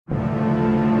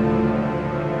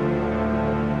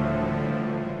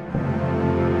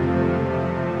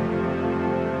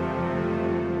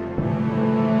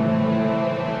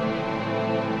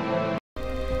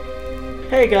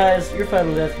Hey guys, your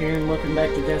Final Death here, and welcome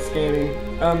back to Death's Gaming.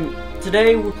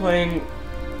 Today we're playing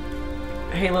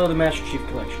Halo the Master Chief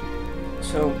Collection.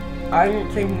 So, I'm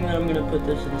thinking that I'm gonna put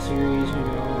this in a series, you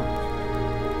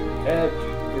know.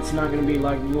 It's not gonna be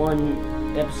like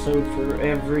one episode for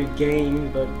every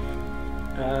game, but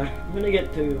I'm gonna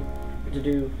get to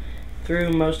do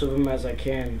through most of them as I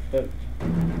can. But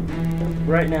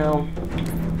right now,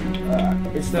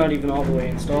 it's not even all the way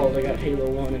installed. I got Halo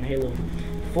 1 and Halo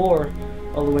 4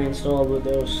 all the way installed. With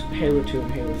those Halo 2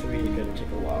 and Halo 3, it's gonna take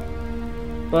a while.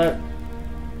 But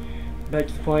back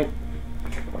to the point.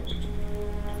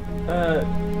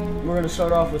 We're gonna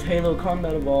start off with Halo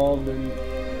Combat Evolved and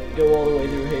go all the way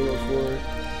through Halo 4,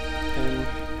 and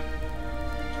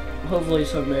hopefully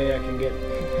someday I can get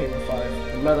Halo 5.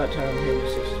 And by that time, Halo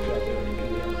 6 is probably already gonna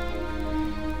be out.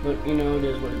 But you know, it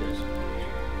is what it is.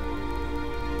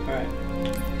 Alright,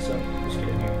 so let's get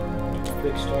in here.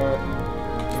 Quick start.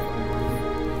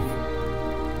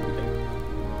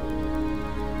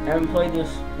 I haven't played this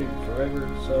in forever,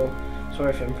 so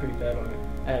sorry if I'm pretty bad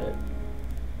at it.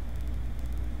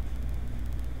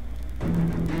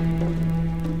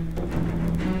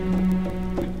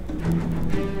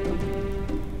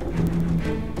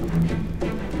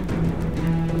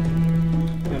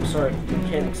 I'm sorry, the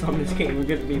mechanics on this game are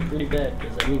going to be pretty bad,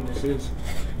 because I mean this is,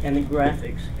 and the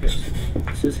graphics, because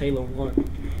this is Halo 1,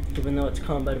 even though it's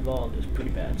Combat Evolved, it's pretty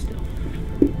bad still.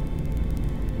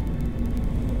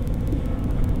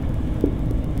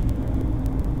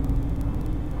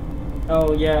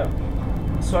 Oh yeah,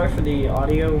 sorry for the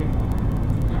audio.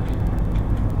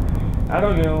 I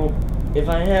don't know, if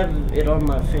I have it on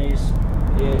my face,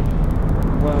 it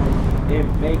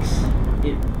makes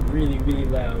it really, really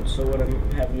loud. So what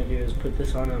I'm having to do is put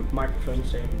this on a microphone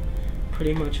stand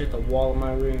pretty much at the wall of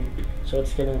my room, so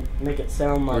it's gonna make it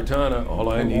sound like Cortana, all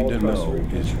I need to know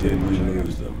is, did we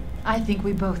lose them? I think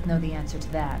we both know the answer to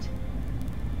that.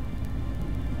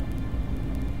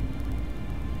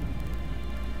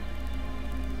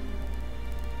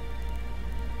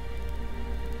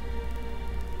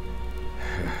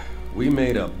 We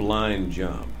made a blind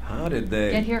jump. How did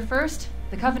they... Get here first?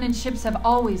 The Covenant ships have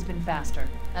always been faster.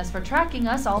 As for tracking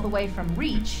us all the way from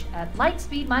Reach, at light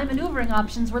speed my maneuvering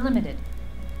options were limited.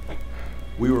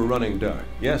 We were running dark,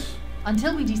 yes?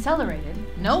 Until we decelerated,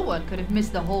 no one could have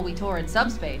missed the hole we tore in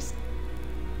subspace.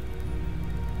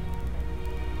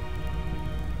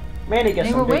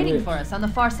 They were waiting for us on the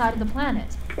far side of the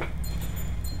planet.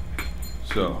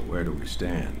 So, where do we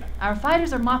stand? Our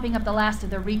fighters are mopping up the last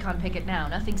of their recon picket now,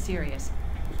 nothing serious.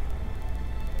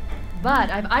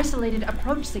 But I've isolated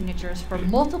approach signatures for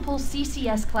multiple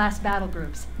CCS-class battle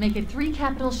groups, making 3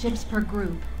 capital ships per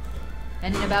group.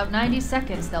 And in about 90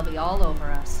 seconds, they'll be all over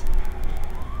us.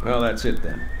 Well, that's it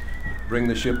then. Bring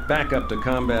the ship back up to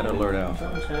Combat Alert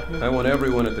Alpha. I want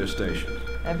everyone at their stations.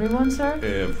 Everyone, sir?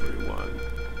 Everyone.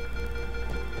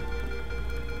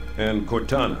 And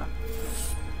Cortana.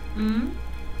 Hmm?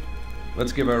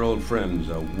 Let's give our old friends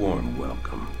a warm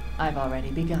welcome. I've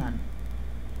already begun.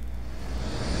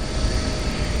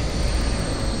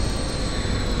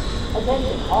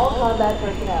 Attention, all combat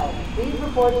personnel. Please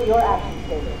report to your action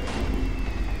stations.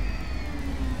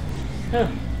 Huh.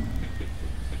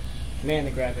 Man,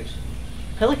 the graphics.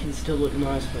 Pelicans still look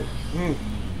nice, but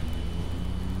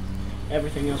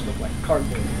everything else looked like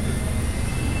cardboard.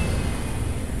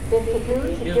 5th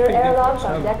Platoon, secure airlocks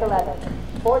on Deck 11.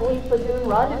 14th Platoon,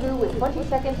 rendezvous with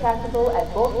 22nd Tactical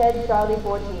at Bulkhead Charlie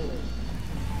 14.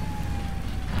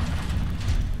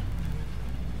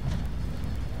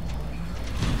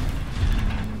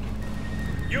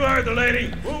 You heard the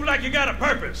lady. Move like you got a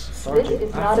purpose. Sergeant, This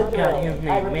is not a drill.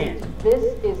 I repeat, this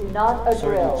is not a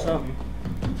drill. Something.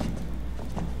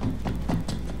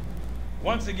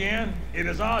 Once again, it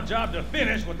is our job to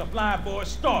finish what the flyboys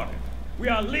started. We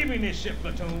are leaving this ship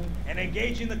platoon and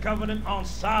engaging the Covenant on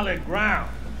solid ground.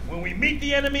 When we meet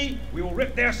the enemy, we will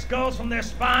rip their skulls from their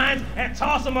spines and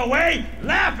toss them away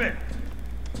laughing.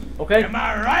 Okay. Am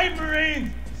I right, Marines?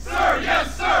 Sir,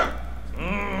 yes, sir.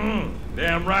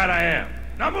 Damn right I am.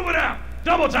 Now move it out.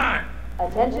 Double time.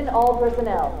 Attention all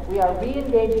personnel. We are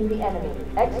re-engaging the enemy.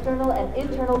 External and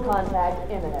internal contact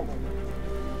imminent.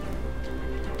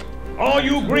 All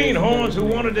you greenhorns who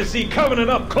wanted to see Covenant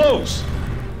up close,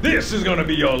 this is gonna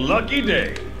be your lucky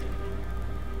day.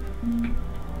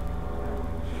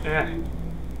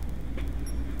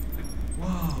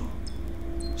 Whoa.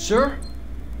 Sir?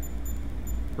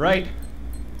 Right.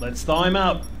 Let's thaw him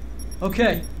out.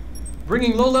 Okay.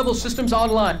 Bringing low-level systems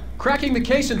online. Cracking the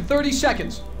case in 30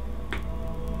 seconds.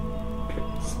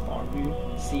 Spartan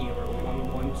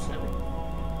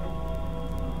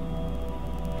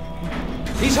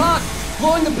 0117. He's hot!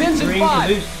 Deploying the pins in Green 5.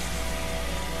 caboose.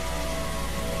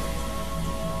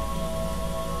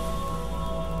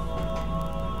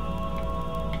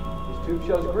 This tube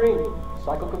shows green.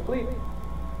 Cycle complete.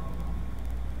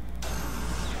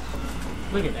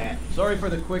 Look at that. Sorry for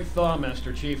the quick thaw,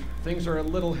 Master Chief. Things are a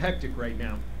little hectic right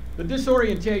now. The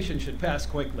disorientation should pass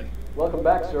quickly. Welcome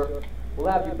back, sir. We'll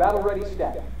have you battle-ready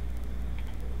stat.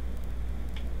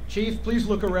 Chief, please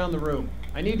look around the room.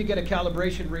 I need to get a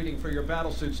calibration reading for your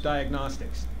battlesuit's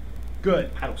diagnostics.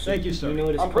 Good. Battle suit. Thank you, sir. You know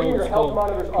what it's I'm bringing called? your health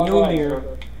monitors It's online, Mjolnir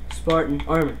sir. Spartan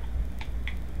armor.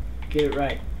 Get it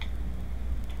right.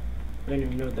 I didn't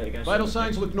even know that guy. Vital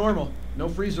signs look normal. No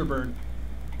freezer burn.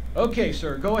 Okay,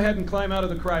 sir. Go ahead and climb out of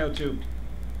the cryo tube.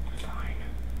 Fine.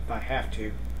 If I have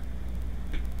to.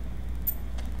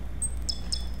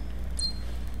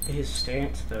 His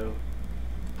stance, though.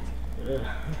 Ugh.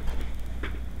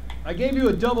 I gave you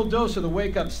a double dose of the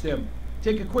wake-up stim.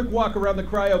 Take a quick walk around the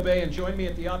cryo bay and join me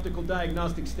at the optical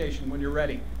diagnostic station when you're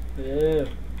ready. Ugh.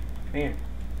 Man.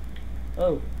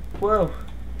 Oh. Whoa.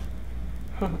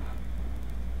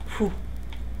 Phew.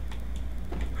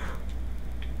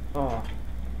 Oh.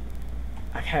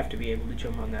 I have to be able to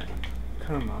jump on that.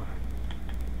 Come on.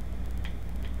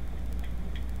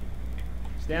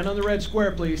 Stand on the red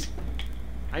square, please.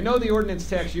 I know the ordnance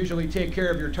techs usually take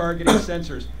care of your targeting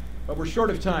sensors, but we're short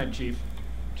of time, Chief.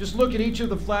 Just look at each of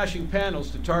the flashing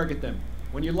panels to target them.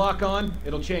 When you lock on,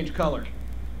 it'll change color.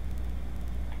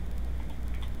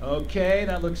 Okay,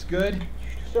 that looks good.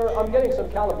 Sir, I'm getting some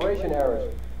calibration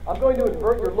errors. I'm going to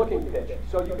invert your looking pitch,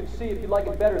 so you can see if you like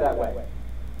it better that way.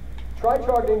 Try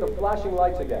targeting the flashing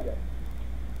lights again.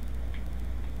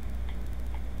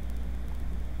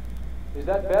 Is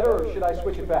that better, or should I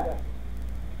switch it back?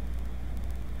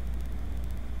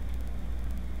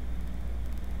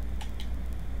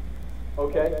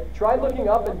 Okay, try looking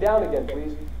up and down again,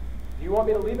 please. Do you want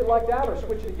me to leave it like that, or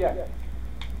switch it again?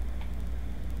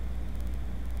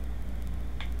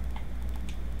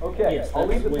 Okay, Yes, I'll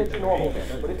leave the that's way pitch better. normal, I hate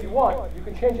that. but if you want, you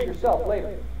can change it yourself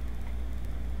later.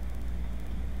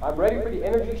 I'm ready for the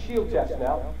energy shield test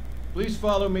now. Please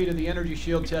follow me to the energy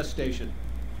shield test station.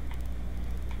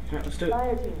 Alright, let's do it.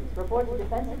 Fire teams, report to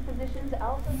defensive positions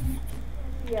Alpha and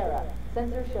Sierra.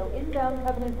 Sensors show inbound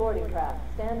Covenant boarding craft.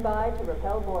 Stand by to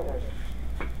repel boarders.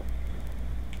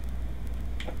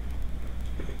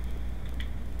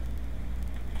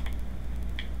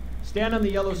 Stand on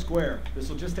the yellow square. This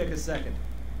will just take a second.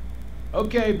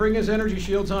 Okay, bring his energy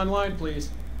shields online, please.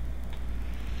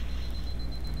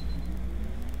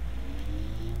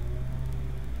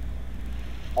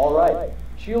 All right,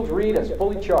 shields read as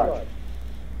fully charged.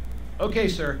 Okay,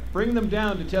 sir. Bring them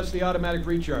down to test the automatic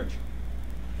recharge.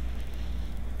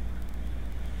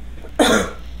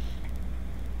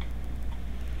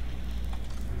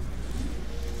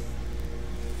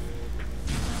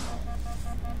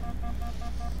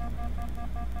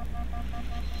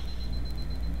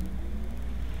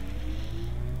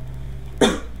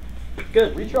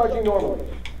 Good. Recharging normally.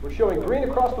 We're showing green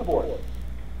across the board.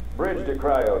 Bridge to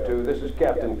Cryo 2, this is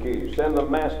Captain Key. Send the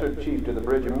Master Chief to the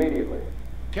bridge immediately.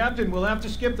 Captain, we'll have to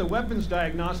skip the weapons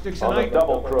diagnostics and On the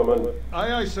double, crewman.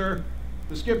 Aye, aye, sir.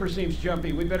 The skipper seems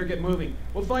jumpy. We better get moving.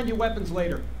 We'll find you weapons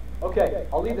later. Okay,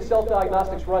 I'll leave the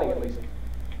self-diagnostics running at least.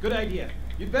 Good idea.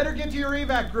 You'd better get to your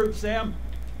evac group, Sam.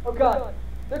 Oh God,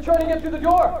 they're trying to get through the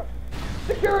door!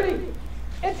 Security!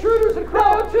 Intruders in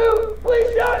Cryo 2!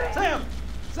 Please shut it! Sam!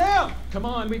 Sam! Come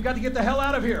on, we've got to get the hell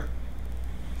out of here.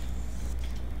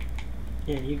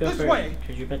 Yeah, you go This first, way.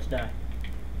 because you're about to die.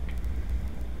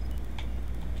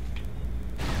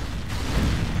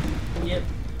 Yep.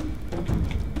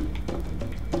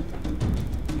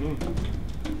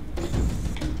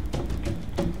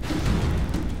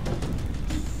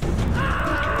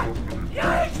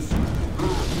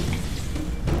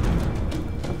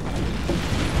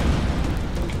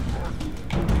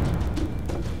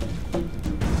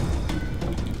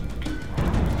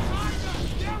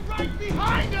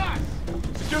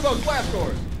 Secure those blast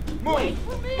doors!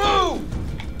 Move! Move!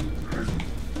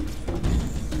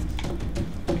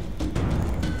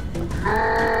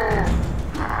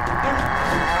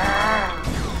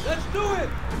 Let's do it!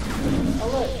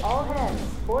 Alert, all hands.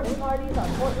 Boarding parties on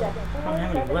port deck 4, don't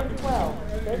have any 7, and weapons.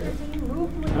 12. Baker team,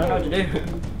 move to I don't know what engage. to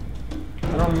do.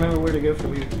 I don't remember where to go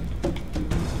from here.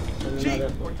 Doesn't Chief, know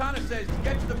that far. Cortana says to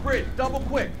get to the bridge, double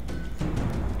quick.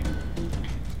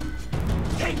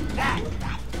 Take that!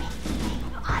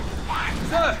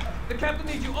 Sir, the captain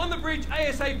needs you on the bridge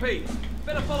ASAP.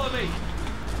 Better follow me.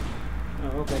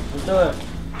 Oh, okay. Let's do it.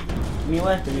 Give me a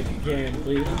weapon if you can,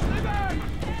 please.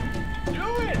 Do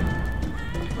it!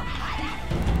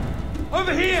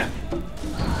 Over here!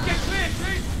 Get clear,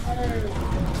 Chief!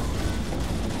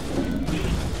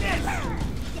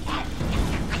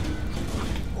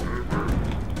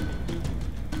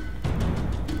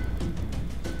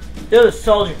 Do this,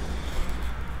 soldier.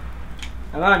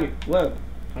 I'm on you. Whoa.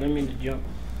 I didn't mean to jump.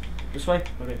 This way?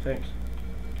 Okay, thanks.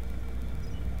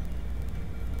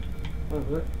 Whoa,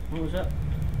 what was that?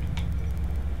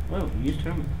 Whoa, use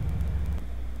terminal.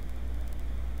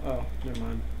 Oh, never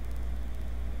mind.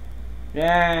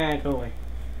 Yeah, go away.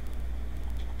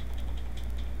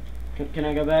 Can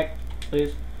I go back,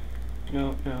 please?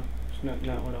 No, it's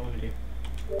not what I want to do.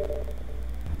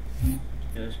 Yeah,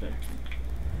 that's better.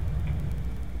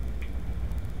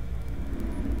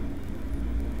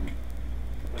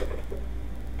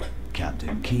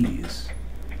 Captain Keyes.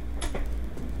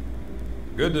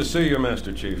 Good to see you,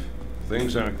 Master Chief.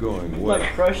 Things aren't going well.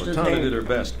 Cortana did her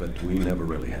best, but we never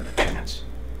really had a chance.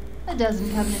 A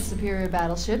dozen Covenant superior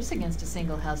battleships against a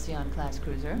single Halcyon-class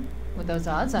cruiser. With those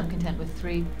odds, I'm content with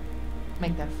 3,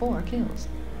 make that 4 kills.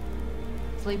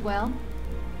 Sleep well?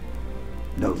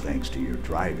 No thanks to your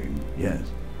driving, yes.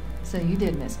 So you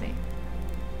did miss me.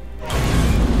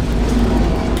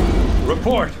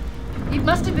 Report! It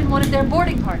must have been one of their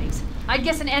boarding parties. I'd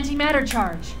guess an antimatter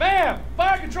charge. Ma'am!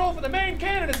 Fire control for the main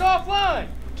cannon is offline!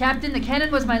 Captain, the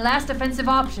cannon was my last offensive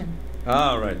option.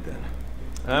 All right, then.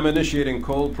 I'm initiating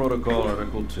Cold Protocol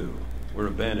Article 2. We're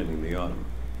abandoning the Autumn.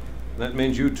 That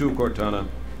means you too, Cortana.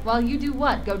 While you do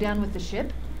what? Go down with the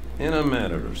ship? In a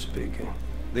manner of speaking.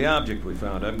 The object we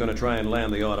found, I'm going to try and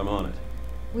land the Autumn on it.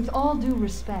 With all due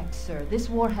respect, sir, this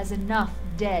war has enough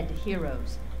dead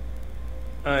heroes.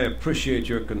 I appreciate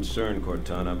your concern,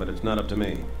 Cortana, but it's not up to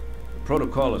me. The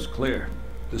protocol is clear.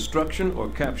 Destruction or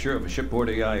capture of a shipboard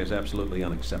AI is absolutely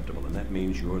unacceptable, and that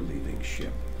means you're leaving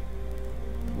ship.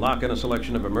 Lock in a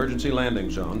selection of emergency landing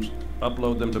zones,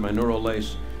 upload them to my neural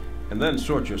lace, and then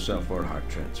sort yourself for a heart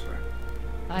transfer.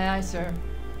 Aye, aye, sir.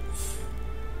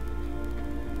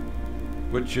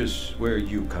 Which is where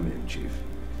you come in, Chief.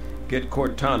 Get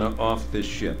Cortana off this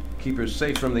ship. Keep her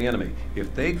safe from the enemy.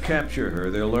 If they capture her,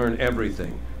 they'll learn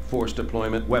everything. Force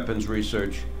deployment, weapons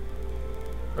research,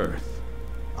 Earth.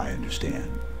 I understand.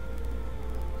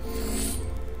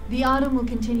 The Autumn will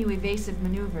continue evasive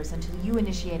maneuvers until you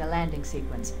initiate a landing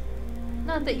sequence.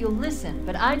 Not that you'll listen,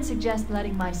 but I'd suggest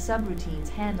letting my subroutines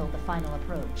handle the final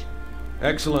approach.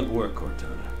 Excellent work,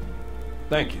 Cortana.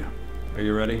 Thank you. Are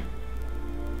you ready?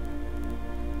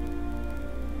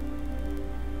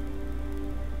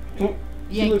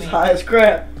 She looks high as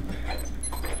crap.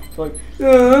 It's like,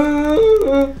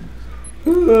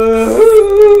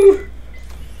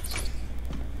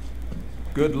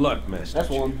 good luck, Master. That's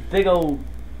one big old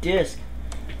disc.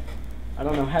 I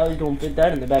don't know how he's gonna fit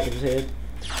that in the back of his head.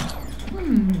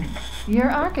 Your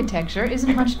architecture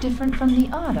isn't much different from the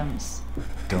Autumn's.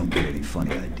 Don't get any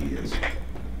funny ideas.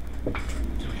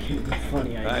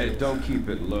 Funny idea. Don't keep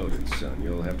it loaded, son.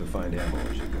 You'll have to find ammo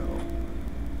as you go.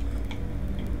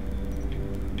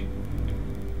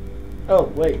 Oh,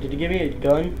 wait, did he give me a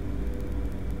gun?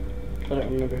 I don't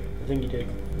remember. I think he did.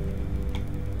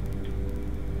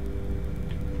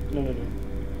 No.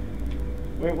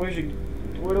 Where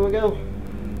do we go?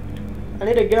 I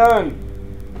need a gun!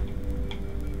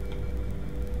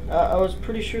 I was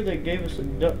pretty sure they gave us a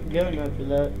gun after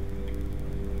that.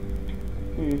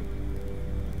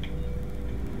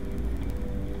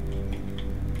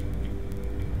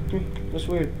 That's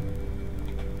weird.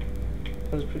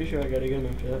 I was pretty sure I got a gun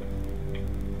after that.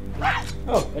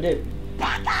 Oh, I did.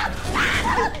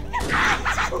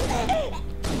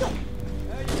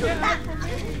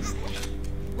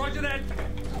 Roger that.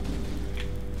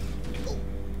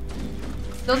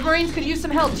 Those Marines could use some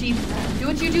help, Chief. Do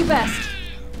what you do best.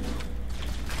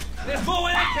 There's more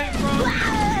where that came from.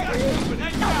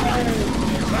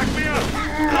 Back me up.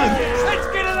 Let's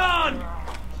get it on.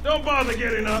 Don't bother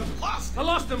getting up. I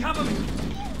lost him. Cover me.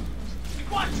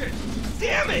 Watch it.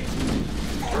 Damn it.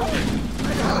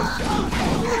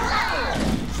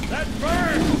 That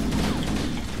burns!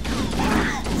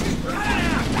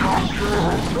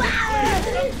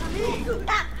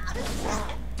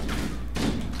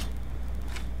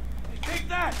 Take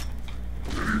that!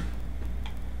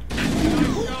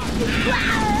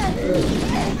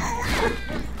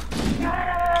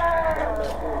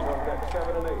 Deck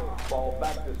 7 and 8. Fall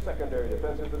back to secondary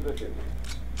defensive position.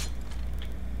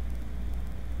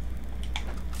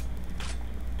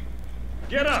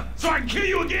 Get up, so I can kill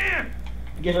you again!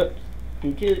 Get up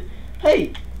and kill it.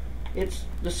 Hey! It's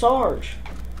the Sarge.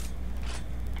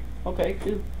 Okay,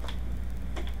 cool.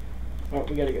 Alright,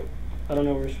 we gotta go. I don't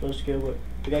know where we're supposed to go, but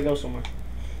we gotta go somewhere.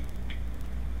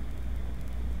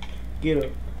 Get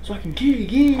up, so I can kill you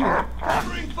again!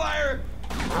 Ring fire!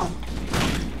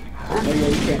 Oh yeah,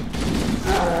 you can.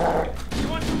 You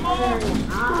want some more?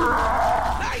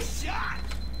 Nice shot!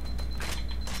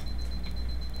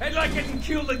 I'd like getting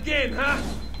killed again, huh?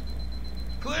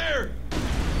 Clear!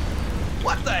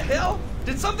 What the hell?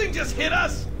 Did something just hit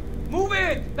us? Move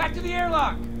in! Back to the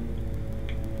airlock!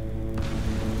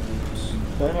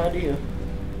 Bad idea.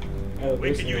 Oh,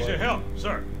 We can use your help,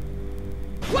 sir.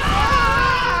 Well,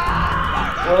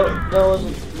 that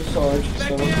wasn't the Sarge,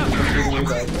 so I'm continuing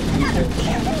back.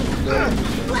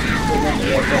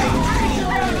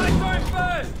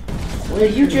 Well,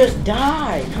 you just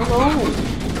died. Come on.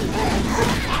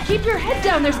 Keep your head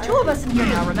down. There's two of us in here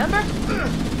now, remember?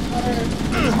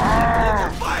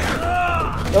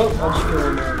 Oh, I'll just kill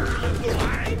him.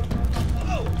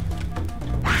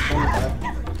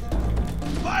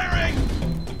 Firing!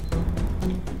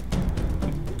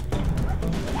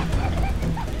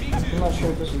 I'm not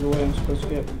sure if this is the way I'm supposed to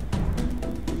go.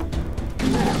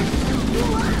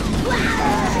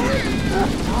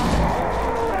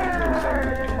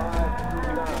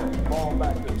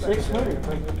 600.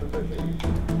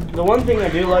 The one thing I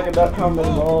do like about Combat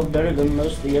Evolved better than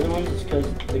most of the other ones is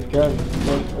because the gun,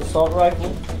 the assault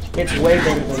rifle, it's way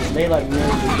better than they like never do,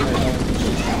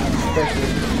 especially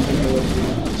in the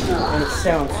and it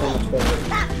sounds so much better.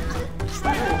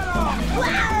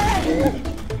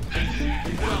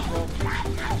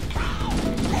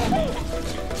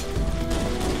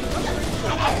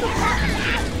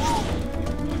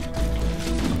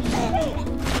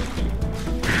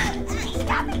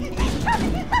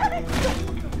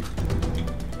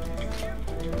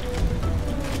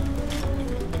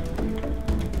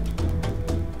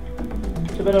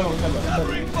 Too bad I don't have a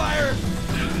Covering fire!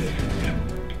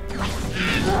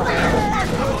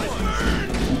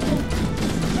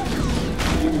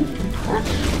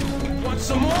 Want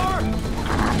some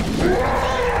more?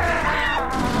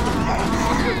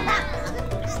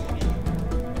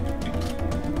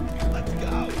 Let's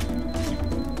go!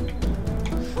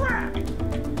 Crap!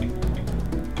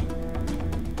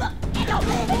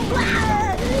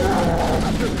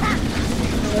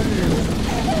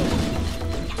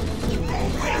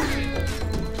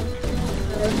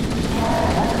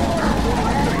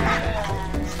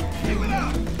 Keep it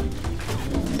up!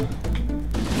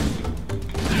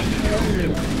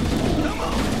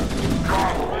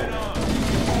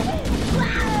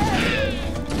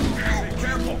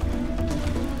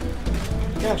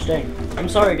 Gosh dang. I'm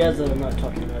sorry guys that I'm not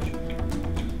talking much.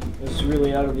 This is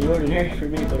really out of the ordinary for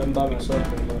me, but I'm by myself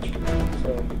pretty much.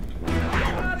 So,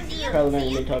 probably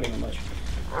not me talking that much.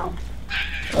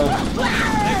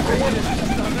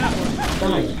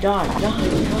 Die,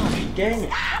 gosh dang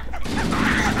it.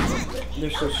 They're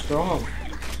so strong.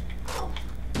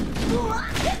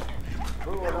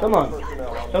 Come on.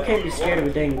 Y'all can't be scared of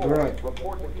a dang grunt.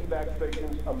 Report to evac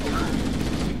stations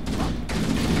immediately.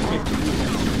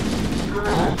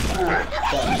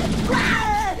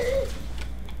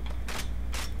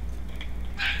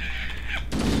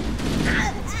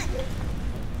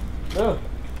 Oh.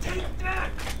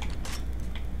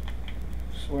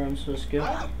 Swear I'm supposed to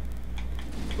go.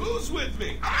 Who's with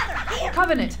me?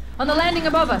 Covenant, on the landing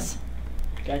above us.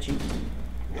 Got you.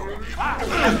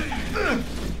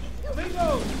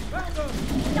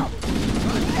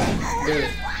 There.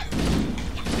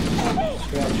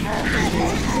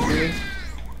 Scratch.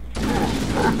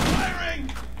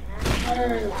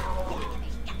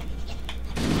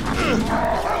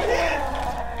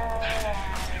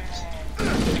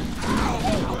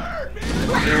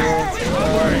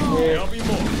 Firing! There'll be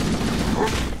more.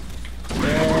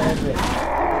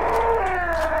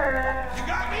 You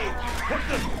got me? What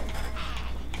the?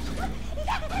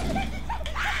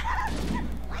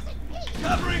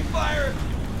 Covering fire!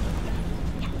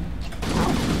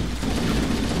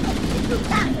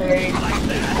 Hey. Like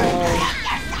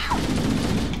that.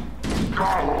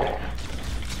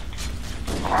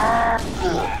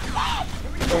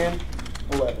 10,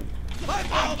 11.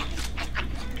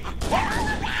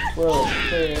 12,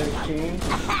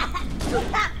 13.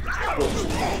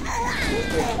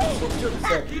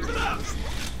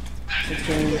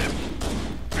 16,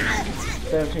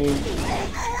 17,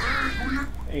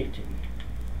 18.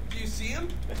 Do you see him?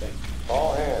 I think.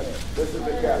 All hands, this is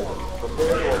the captain.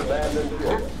 Prepare to abandon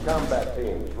ship. Combat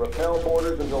teams, repel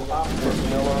borders until op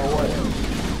personnel are away.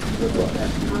 Good luck.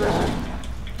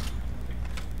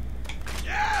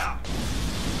 Yeah!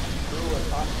 Crew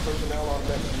and op personnel on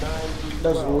deck 9.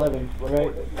 That was 11, right?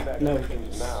 Report to evac No.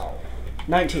 stations now.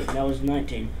 19. That was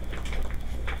 19.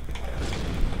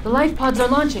 The life pods are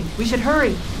launching. We should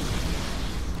hurry.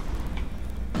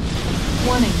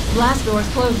 Warning, blast doors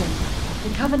closing. The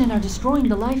Covenant are destroying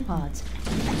the life pods.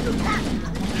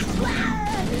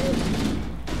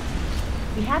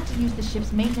 We have to use the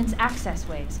ship's maintenance access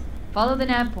ways. Follow the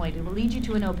nav point. It will lead you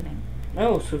to an opening.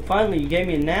 Oh, so finally you gave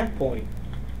me a nav point.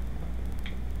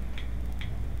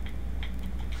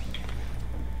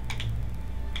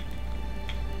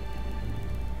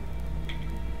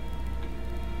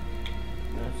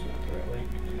 That's not the right way.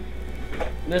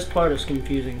 This part is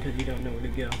confusing because you don't know where to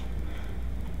go.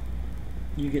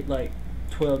 You get like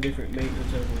 12 different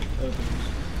maintenance openings.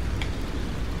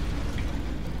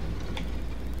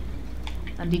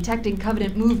 I'm detecting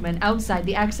Covenant movement outside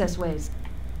the access ways.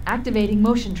 Activating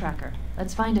motion tracker.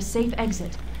 Let's find a safe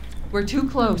exit. We're too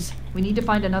close. We need to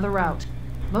find another route.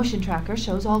 Motion tracker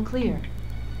shows all clear.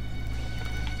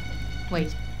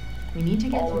 Wait. We need to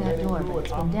get through that door, but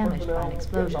it's been damaged by an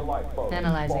explosion.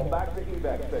 Analyzing.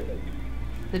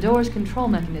 The door's control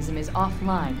mechanism is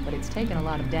offline, but it's taken a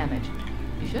lot of damage.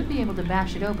 You should be able to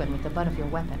bash it open with the butt of your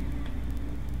weapon.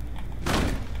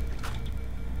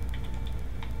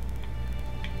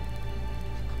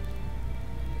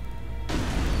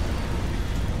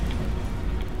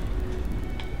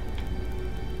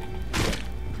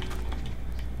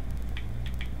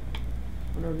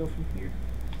 Where do I go from here?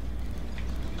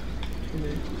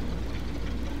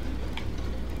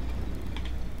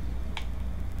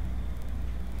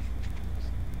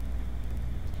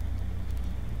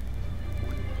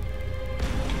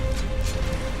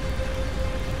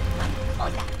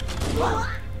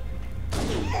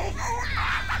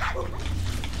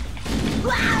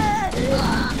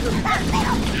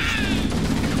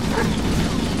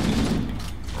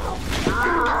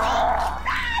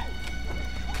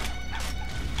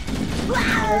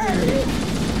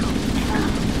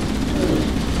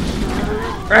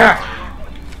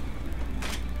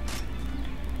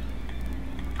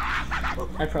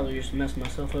 I probably just messed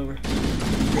myself over.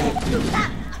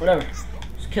 Whatever.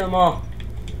 Just kill them all.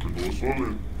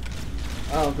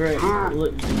 Oh, great.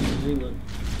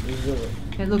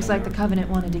 It looks like the Covenant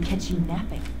wanted to catch you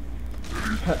napping.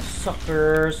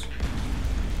 Suckers.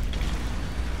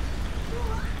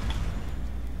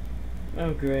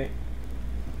 Oh, great.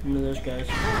 One of those guys.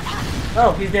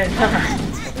 Oh, he's dead.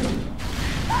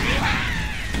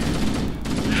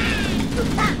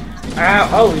 Ow!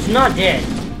 Oh, he's not dead.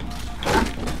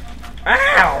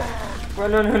 Ow!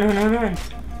 Run, run, run, run, run, run.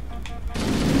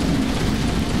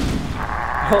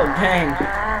 Oh, dang.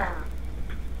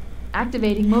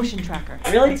 Activating motion tracker.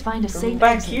 Really? Let's find a safe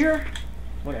back exit. here?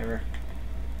 Whatever.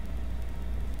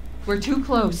 We're too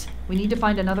close. We need to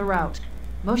find another route.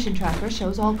 Motion tracker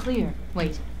shows all clear.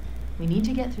 Wait. We need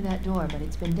to get through that door, but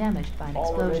it's been damaged by an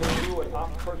explosion. All remaining crew and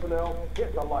ops personnel,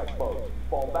 hit the lifeboat.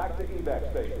 Fall back to evac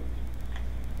station.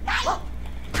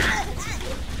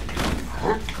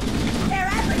 They're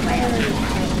everywhere!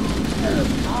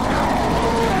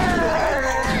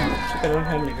 I don't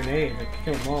have any grenades. I can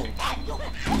kill them all.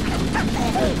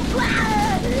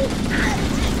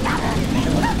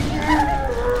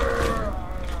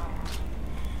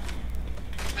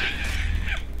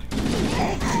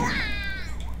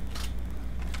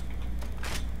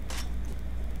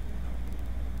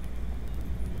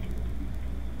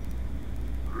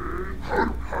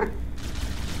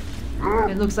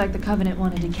 It looks like the Covenant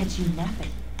wanted to catch you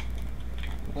napping.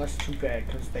 Well, that's too bad,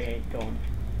 because they ain't going.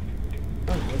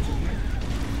 Oh, what's in here?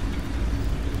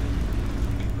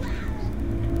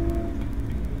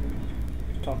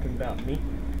 Talking about me?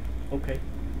 Okay.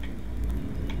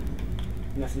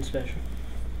 Nothing special.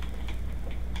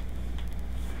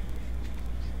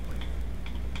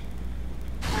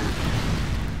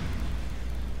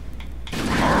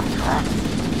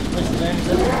 Listen, man,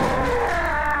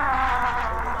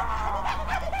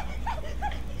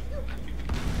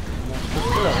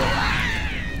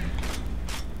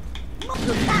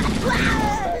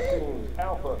 Vaccines,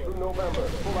 Alpha through November.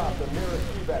 Pull out the nearest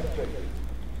evac station.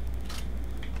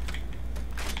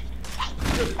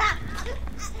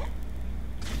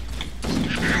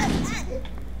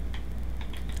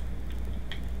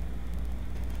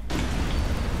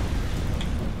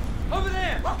 Over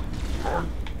there!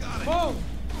 Move!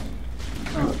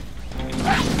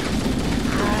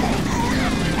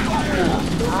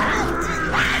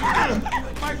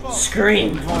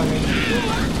 scream for me.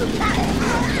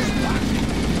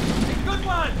 Good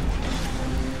one!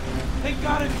 Thank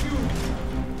God it's you!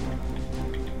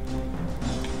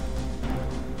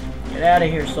 Get out of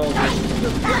here, soldier.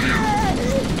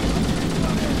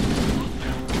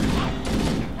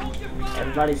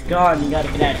 Everybody's gone. You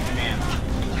gotta get out of here now.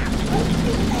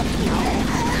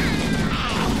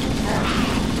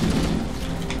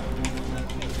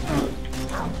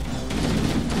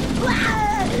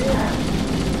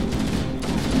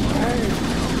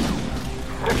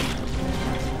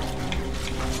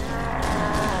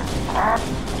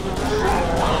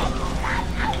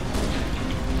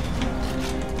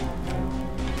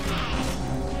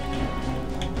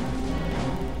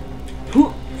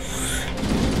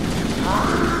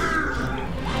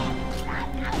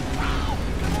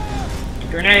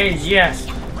 Grenades, yes.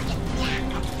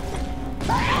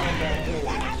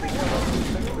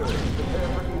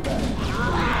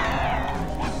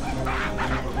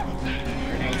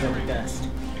 Grenades are the best.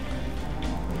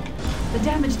 The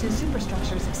damage to the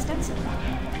superstructure is extensive.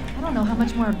 I don't know how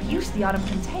much more abuse the Autumn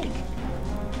can take.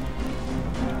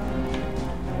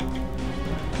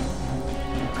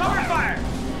 Cover fire!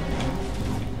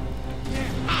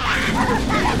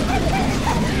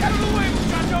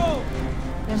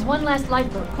 There's one last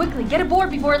lifeboat. Quickly, get aboard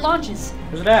before it launches.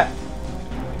 Where's it at?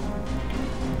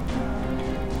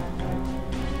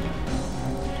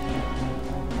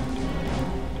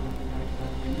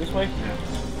 This way?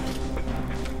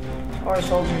 Alright,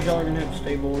 soldiers, y'all are gonna have to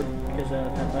stay aboard because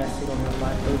that last seat on that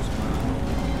lifeboat's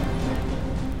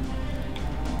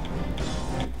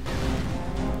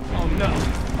Oh no!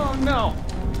 Oh no!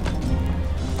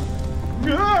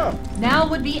 Yeah! Now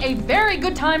would be a very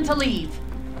good time to leave.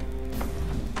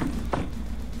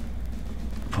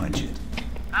 Punch it.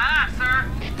 Sir.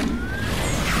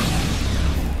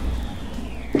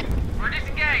 We're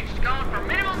disengaged, going for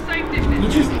minimal safe distance. You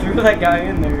just threw that guy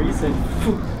in there. He said,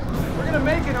 phew. We're gonna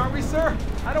make it, aren't we, sir?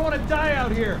 I don't want to die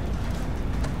out here.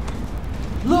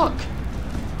 Look!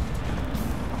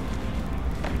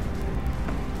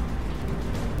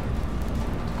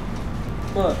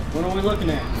 Look, what are we looking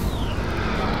at?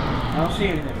 I don't see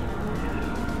anything.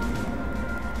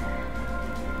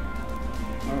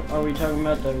 Are we talking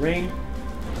about the ring?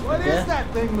 What is that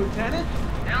thing, Lieutenant?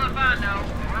 Hell if I know.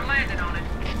 We're landing on it.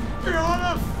 You're on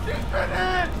us! Keep it in!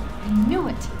 I knew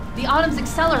it. The Autumn's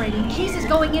accelerating. Keys is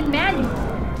going in manual.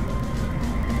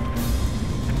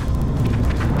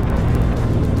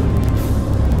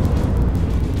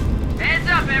 Heads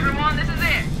up, everyone. This is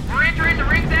it. We're entering the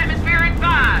ring's atmosphere in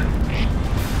 5.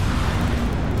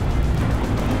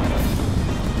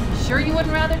 Sure you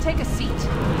wouldn't rather take a seat?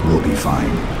 We'll be fine.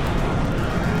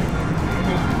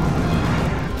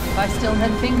 If I still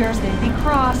had fingers, they'd be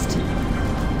crossed.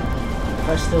 If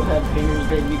I still had fingers,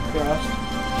 they'd be crossed.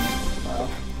 Wow.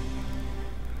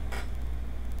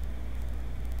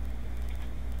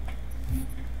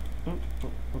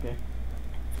 Okay.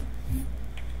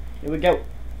 Here we go.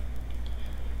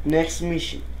 Next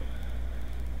mission.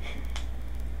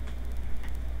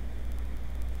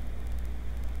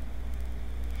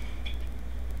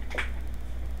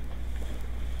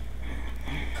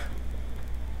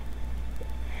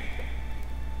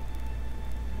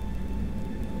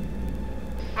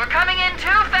 We're coming in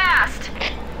too fast.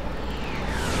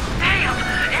 Damn!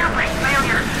 Air brake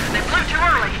failure. They flew too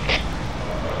early.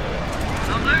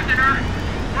 I'm losing her.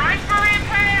 Brace for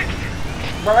impact.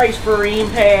 Brace for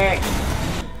impact.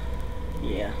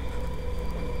 Yeah.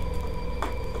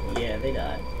 Yeah, they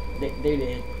died. They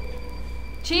did.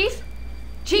 Chief?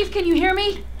 Chief, can you hear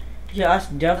me? Yeah, I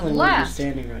definitely wouldn't be Last.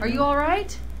 standing right now. Are you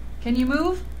alright? Can you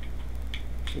move?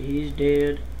 See, he's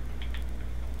dead.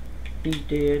 He's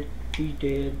dead. He's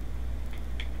dead.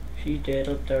 She's dead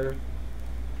up there.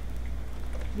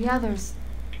 The others.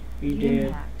 He's The dead.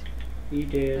 impact. He's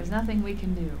dead. There's nothing we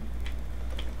can do.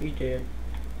 He's dead.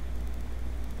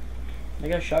 They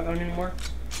got a shotgun anymore?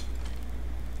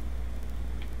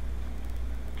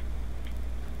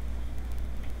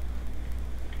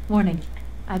 Warning.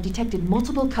 I've detected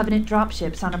multiple Covenant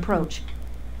dropships on approach.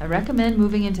 I recommend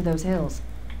moving into those hills.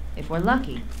 If we're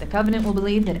lucky, the Covenant will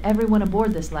believe that everyone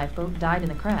aboard this lifeboat died in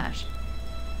the crash.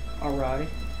 Alright.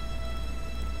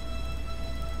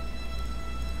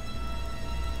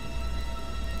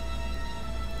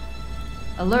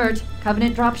 Alert!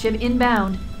 Covenant dropship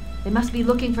inbound. They must be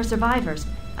looking for survivors.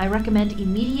 I recommend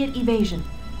immediate evasion.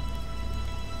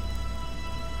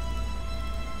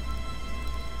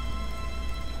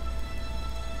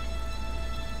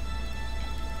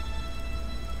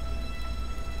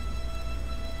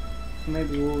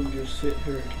 Maybe we'll just sit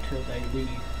here until they leave.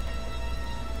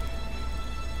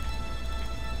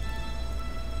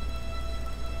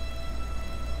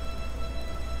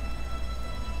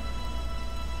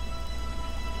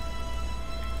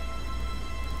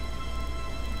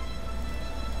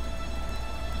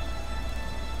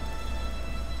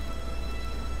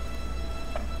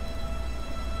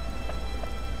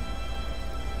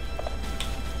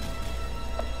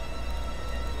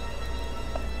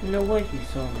 No way he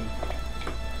saw me.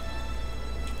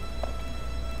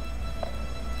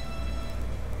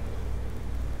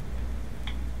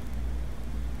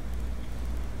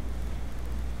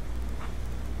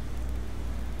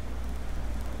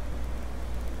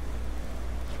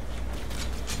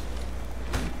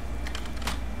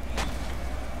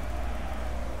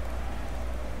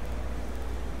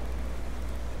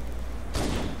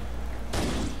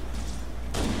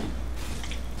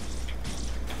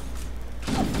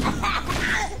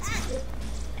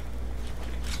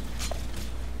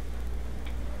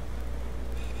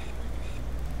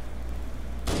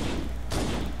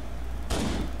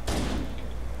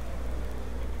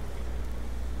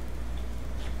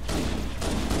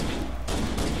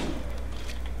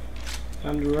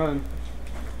 Time to run.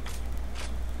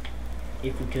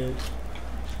 If we could.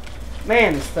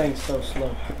 Man, this thing's so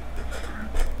slow.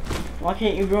 Why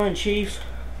can't you run, Chief?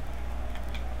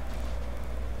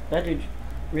 That dude,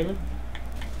 really?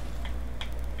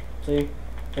 See,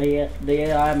 the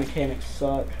AI mechanics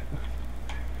suck.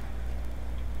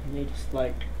 And they just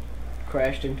like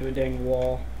crashed into a dang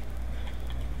wall.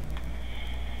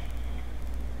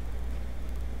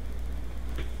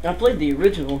 I played the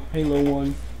original Halo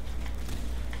 1.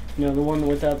 You know, the one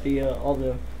without the all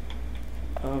the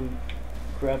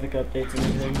graphic updates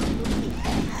and everything.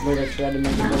 Where they tried to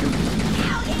make it better.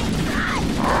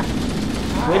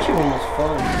 Witcher one was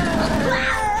fun.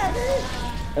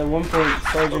 At one point,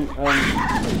 Sergeant,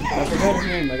 I forgot his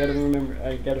name. I gotta remember.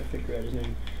 I gotta figure out his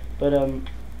name. But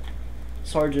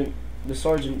the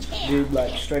sergeant dude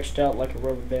like stretched out like a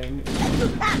rubber band.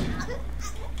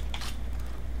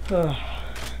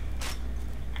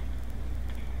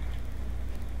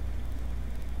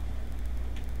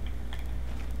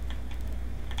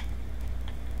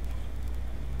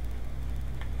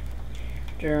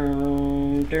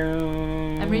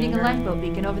 I'm reading a lifeboat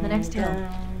beacon over the next hill.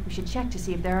 We should check to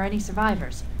see if there are any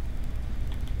survivors.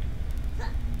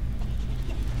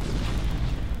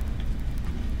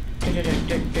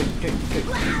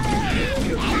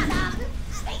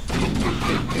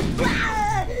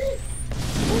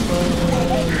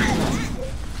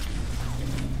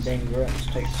 Dang grunts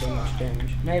take so much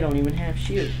damage. They don't even have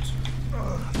shields.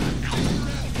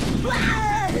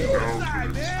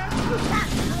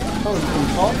 Oh, you can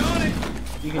talk?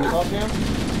 You can talk now?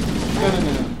 No.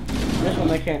 This one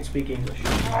they can't speak English.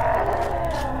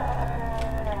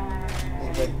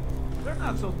 Okay. They're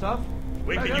not so tough.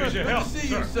 We can use your help, Good to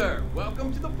see you, sir.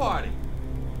 Welcome to the party.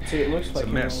 See, it looks It's like a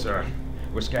mess, sir.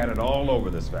 We're scattered all over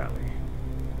this valley.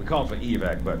 We called for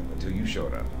evac, but until you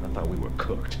showed up, I thought we were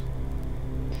cooked.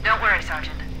 Don't worry,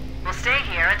 Sergeant. We'll stay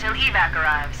here until evac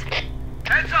arrives.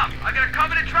 Heads up! I got a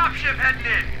Covenant dropship heading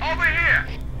in. Over here!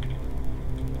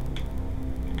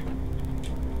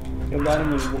 You got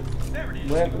any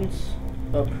weapons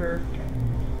up here?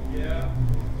 Yeah.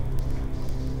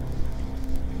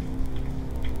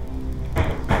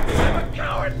 I'm a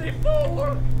cowardly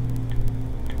fool!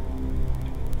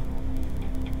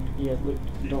 Yeah, look,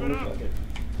 don't look like it.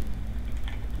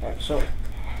 Alright, so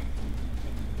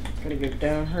gonna go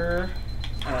down her,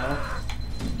 down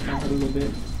her a little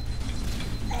bit.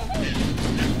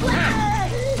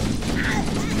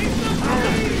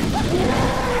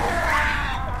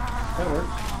 That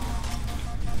works.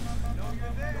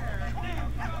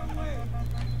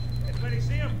 Anybody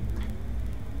see him?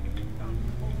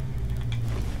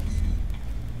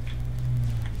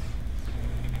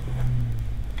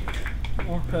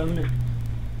 More Covenant.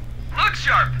 Look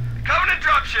sharp! Covenant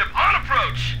dropship on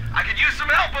approach! I could use some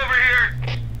help over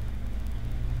here!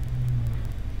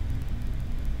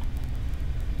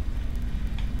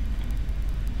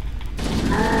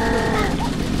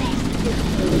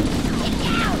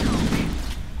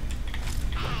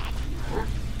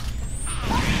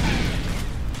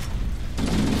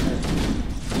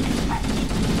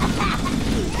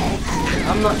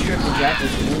 I'm not sure if the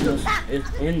Jackal's is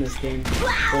in this game,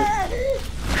 but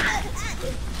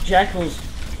Jackal's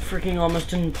freaking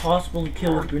almost impossible to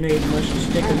kill with grenades unless you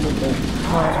stick them with the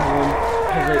plasma one,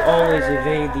 because they always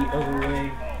evade the other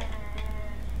way.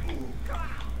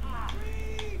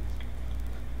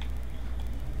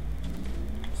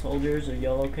 Soldiers, are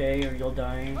y'all okay? Are y'all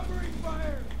dying?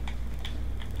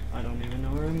 I don't even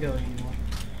know where I'm going anymore.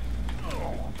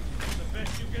 That's the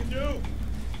best you can do.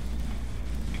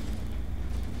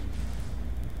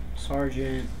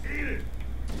 Sergeant Eat it.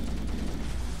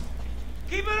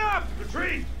 Keep it up!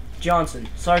 Retreat! Johnson.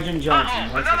 Sergeant Johnson.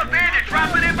 Uh-oh! That's Another his name. bandit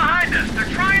dropping in behind us!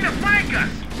 They're trying to flank us!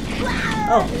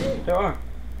 Oh, there are.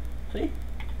 See?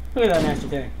 Look at that nasty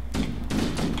thing.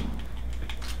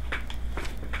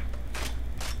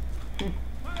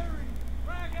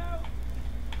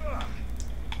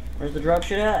 Where's the drop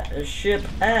ship at? The ship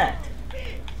at?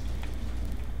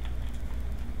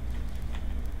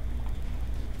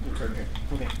 It's over here.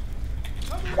 Okay.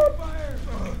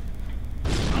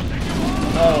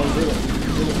 Oh, really?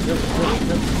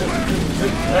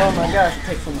 Oh my gosh, it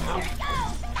takes so much.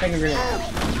 Take a grenade.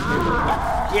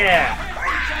 Yeah!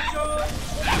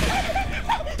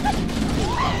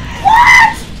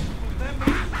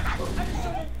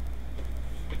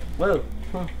 What? Whoa.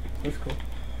 Huh. That's cool.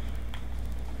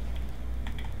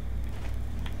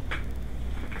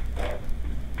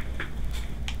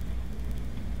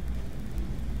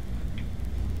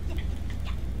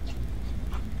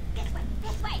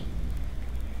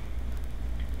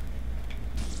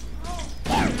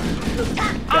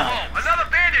 Uh-oh! Another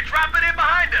bandit dropping in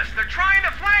us! They're trying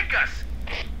to flank us!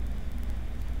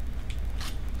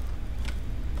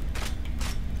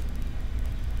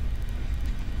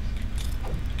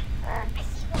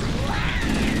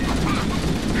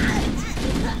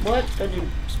 What? Did you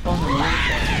spawn on the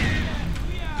inside?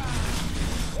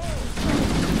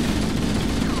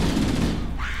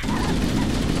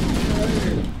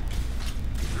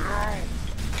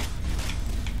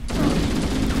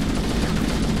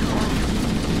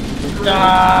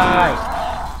 Die!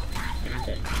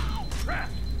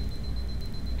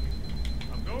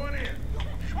 I'm going in.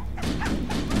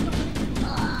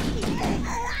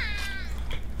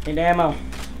 Need ammo.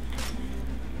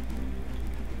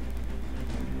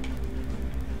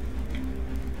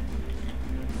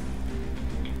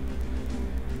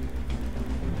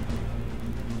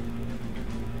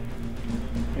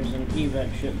 There's an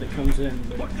evac ship that comes in,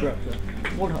 but it drops a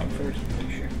warthog first, I'm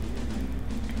pretty sure.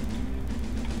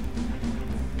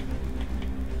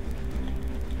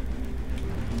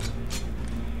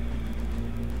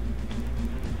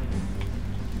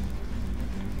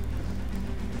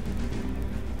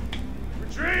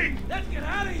 Retreat! Let's get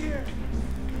out of here!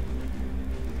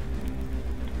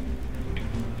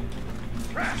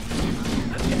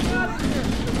 Let's get out of here!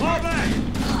 Fall back!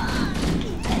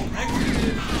 Exit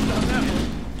is just on that one.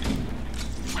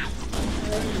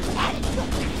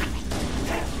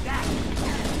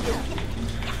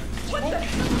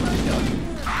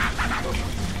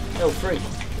 Oh, freak.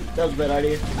 That was a bad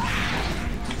idea.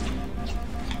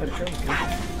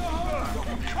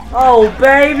 Oh,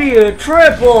 baby, a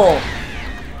triple!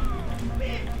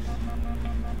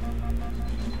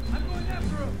 I'm going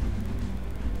after him.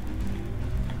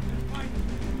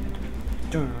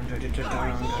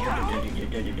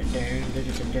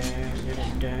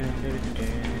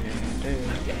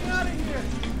 Get out of here!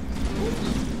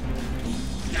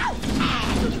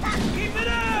 Keep it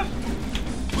up!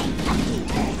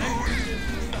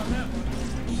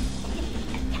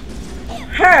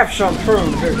 Have some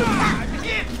prune juice.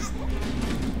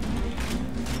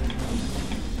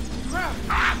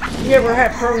 You ever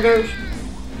had prune juice?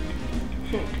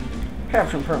 Have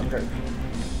some prune juice.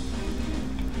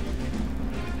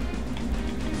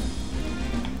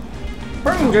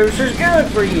 Prune juice is good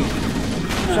for you,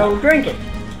 so drink it.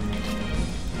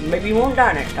 Maybe you won't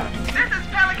die next time. This is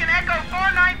Pelican Echo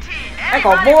 419.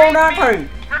 Echo Anybody 419.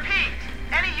 Repeat.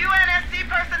 Any UNSC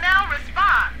personnel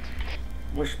respond.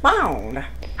 Respond.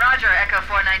 Roger, Echo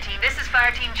 419. This is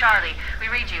Fire Team Charlie. We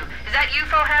read you. Is that you,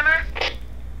 Fohammer?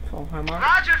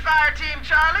 Roger, Fire Team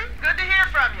Charlie. Good to hear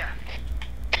from you.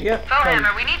 Yep.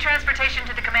 Fohammer, we need transportation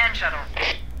to the command shuttle.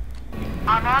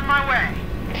 I'm on my way.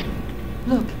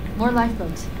 Look, more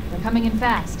lifeboats. They're coming in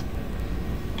fast.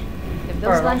 If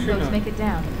those Alright, lifeboats make it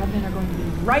down, the Covenant are going to be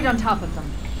right on top of them.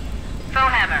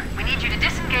 Fohammer, we need you to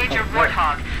disengage your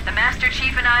Warthog. The Master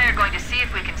Chief and I are going to see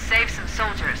if we can save some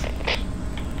soldiers.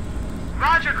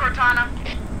 Roger, Cortana.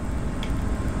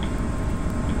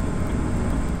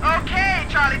 Okay,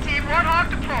 Charlie Team, Warthog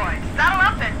deployed. Saddle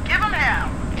up and give them hell.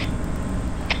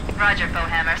 Roger,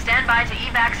 Fohammer. Stand by to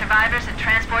evac survivors and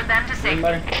transport them to safety.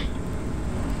 Anybody?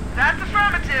 That's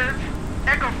affirmative.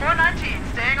 Echo 419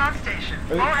 staying on station.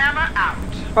 Fohammer out.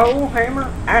 Fohammer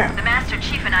out. The Master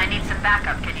Chief and I need some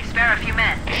backup. Can you spare a few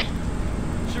men?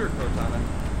 Sure, Cortana.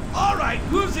 All right,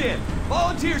 who's in?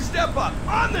 Volunteers step up,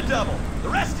 on the double. The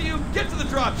rest of you, get to the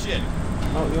dropship.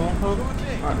 Oh, you want to Go with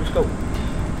me. Alright, let's go.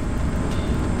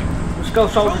 Let's go,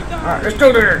 soldier. Alright, let's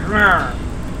do this.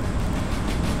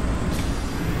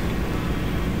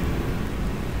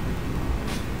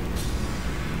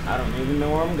 I don't even know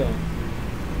where I'm going.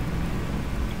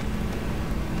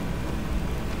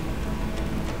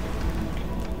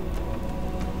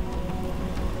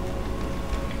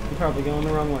 I'm probably going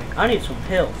the wrong way. I need some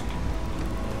health.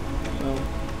 So,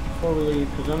 before we leave,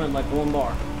 because I'm at like 1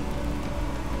 bar.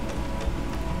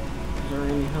 Is there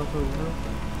any health over here?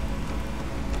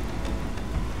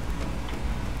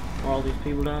 Where all these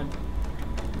people died?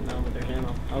 No, but there's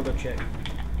ammo. I'll go check.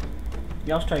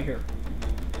 Y'all stay here.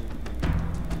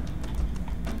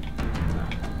 No.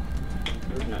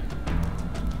 There's none.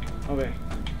 Okay.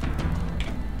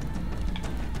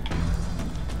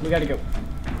 We gotta go.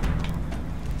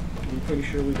 I'm pretty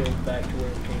sure we go back to where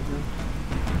we came from.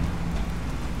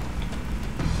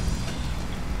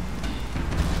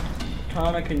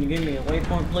 Tana, can you give me a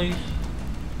waypoint, please?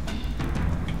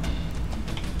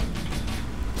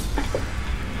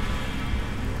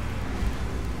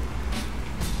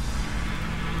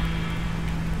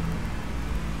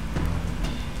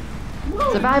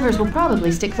 Survivors will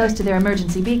probably stick close to their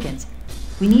emergency beacons.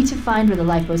 We need to find where the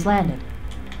lifeboats landed.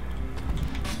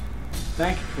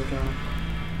 Thank you, Tana.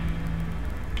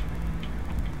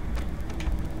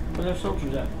 Where are those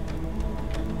soldiers at?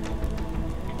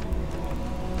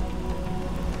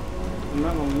 I'm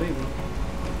not gonna leave them.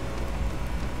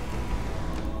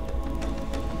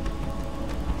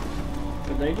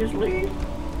 Did they just leave?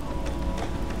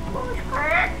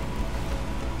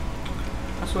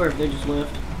 I swear if they just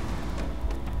left.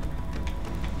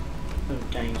 Oh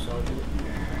dang, soldier.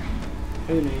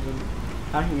 Who needs them?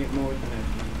 I can get more than that.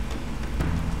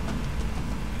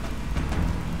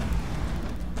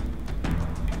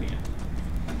 Yeah.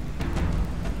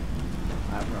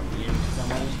 I probably am because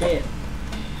I'm almost dead.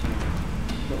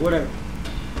 But whatever.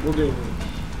 We'll deal with it.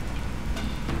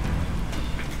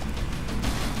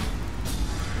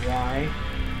 Why?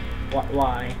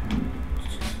 Why?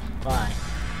 Why?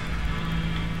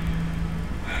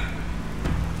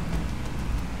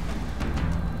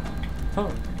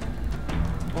 Oh.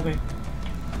 Okay.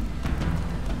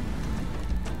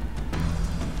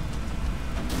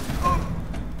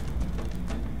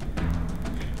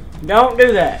 Don't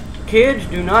do that. Kids,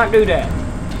 do not do that.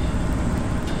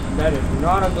 That is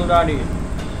not a good idea.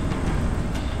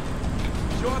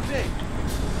 Sure thing.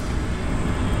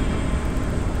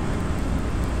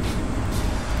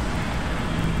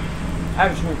 I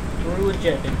just went through a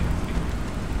jet engine.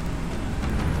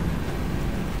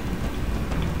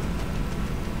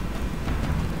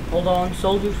 Hold on,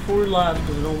 soldiers, for your lives,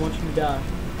 because I don't want you to die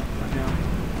right now.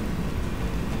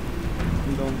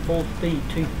 I'm going full speed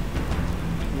too.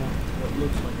 Yeah, what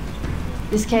looks like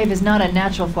it. This cave is not a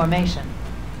natural formation.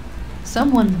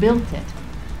 Someone built it,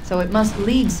 so it must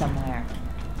lead somewhere.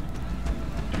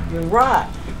 You're right.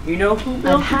 You know who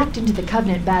built I've hacked into the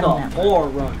Covenant battle network.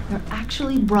 Forerunner. They're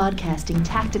actually broadcasting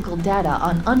tactical data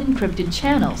on unencrypted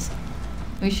channels.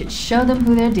 We should show them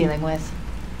who they're dealing with.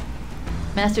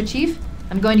 Master Chief,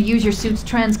 I'm going to use your suit's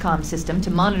transcom system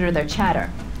to monitor their chatter.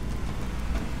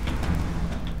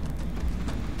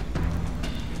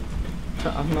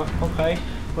 I'm not okay,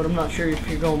 but I'm not sure if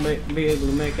you're gonna be able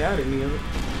to make out any of it.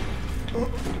 Oh.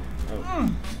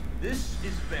 This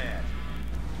is bad.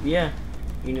 Yeah,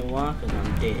 you know why? Because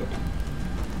I'm dead.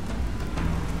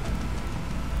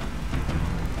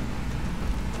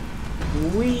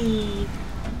 Wee.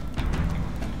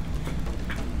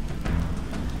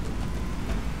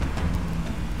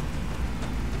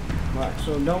 Right,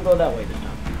 so don't go that way this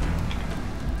time.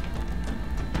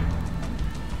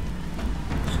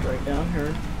 Straight down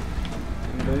here.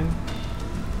 And boom.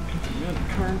 I'm gonna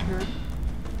turn here.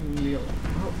 And be like,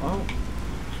 oh.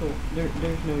 So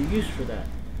there's no use for that.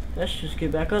 Let's just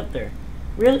get back up there.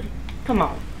 Really? Come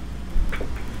on.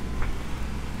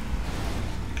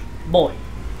 Boy.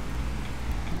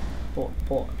 Boy.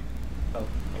 Oh,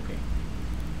 okay.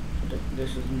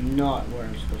 This is not where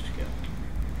I'm supposed to go.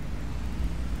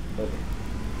 Okay.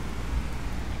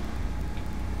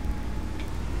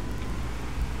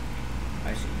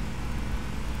 I see.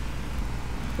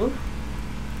 Oof.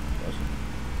 Awesome.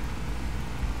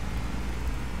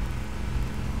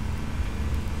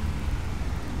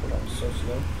 That was so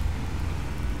slow.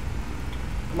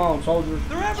 Come on, soldiers.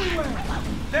 They're everywhere.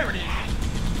 There it is.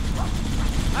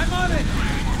 I'm on it.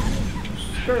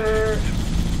 Skirt.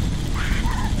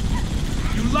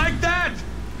 You like that?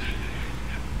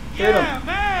 Hit Yeah, him.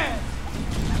 man.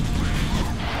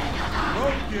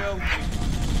 Roadkill.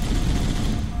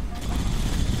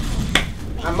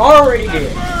 I'm already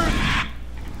dead.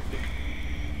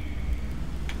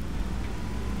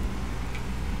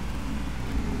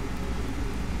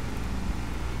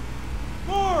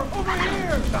 More over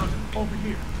here. Found it. Over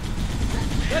here.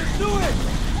 Let's do it.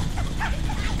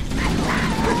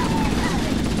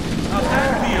 How's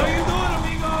that feel? How you doing,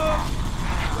 amigo?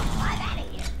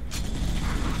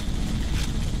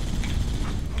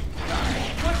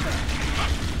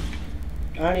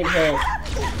 I need help.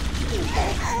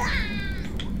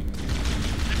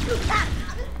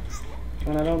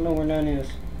 And I don't know where none is.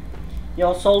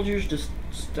 Y'all soldiers just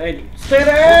stay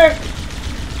there!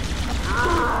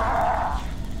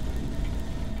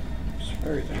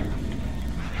 Hurry there.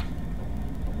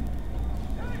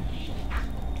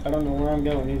 I don't know where I'm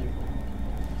going either.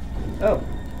 Oh,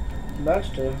 that's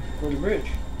for the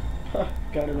bridge. Huh,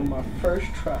 got it on my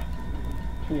first try.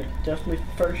 Yeah, definitely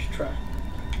first try.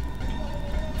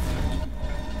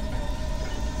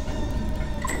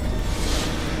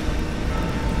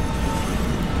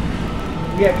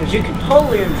 Yeah, because you can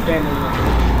totally understand it.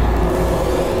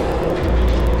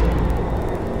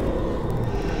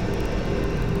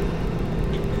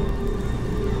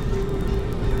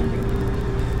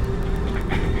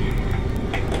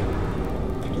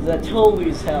 That's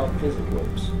always how physics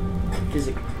works.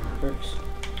 Physics works.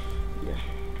 Yeah,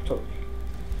 totally.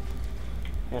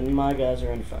 And my guys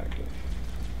are in fire team.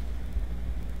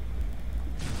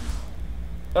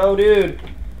 Oh, dude.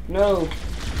 No.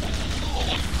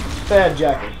 Bad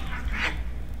jacket.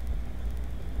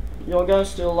 Y'all guys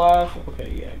still alive?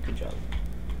 Okay, yeah, good job.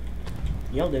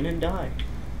 Y'all didn't die.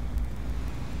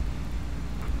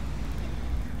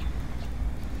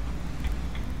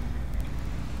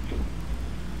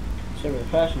 Except for the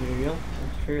passenger, y'all.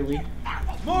 That's fairly...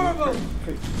 More of them!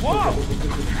 Whoa!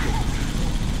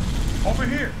 Over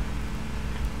here!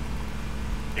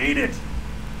 Eat it!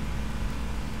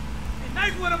 Hey,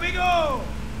 nice one, amigo!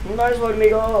 Nice one,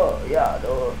 amigo. Yeah,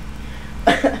 dude.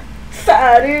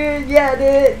 Sorry, dude. Yeah,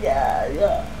 dude.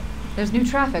 Yeah. There's new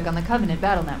traffic on the Covenant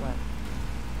battle network.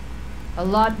 A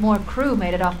lot more crew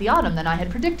made it off the Autumn than I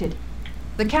had predicted.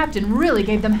 The captain really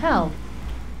gave them hell.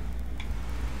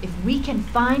 If we can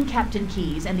find Captain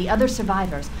Keyes and the other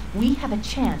survivors, we have a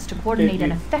chance to coordinate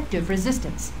an effective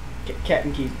resistance.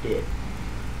 Captain Keyes dead.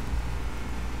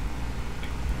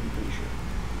 I'm pretty sure.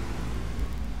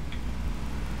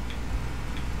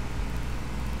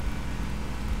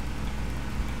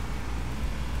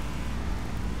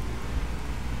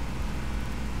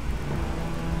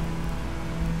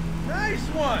 Nice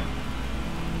one!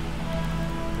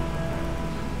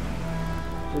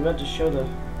 I was about to show the...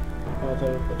 Oh, I thought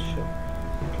I was about to show.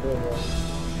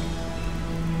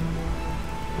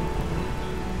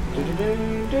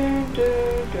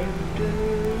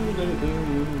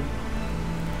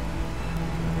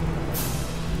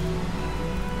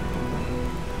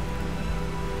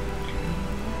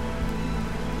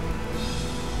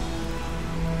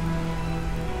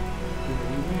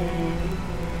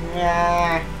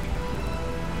 Yeah.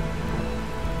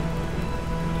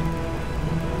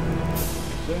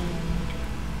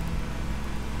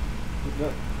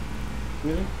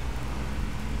 Really?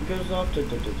 It goes off to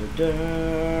but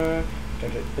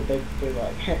they're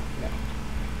like, heh, no.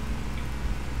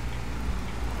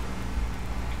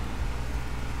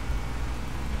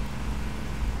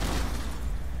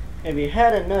 If you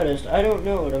hadn't noticed, I don't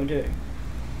know what I'm doing.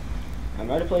 I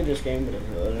might have played this game, but it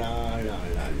was a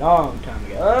long time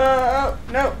ago. Oh,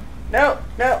 no.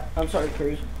 I'm sorry,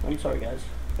 Cruz. I'm sorry, guys.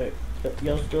 Wait,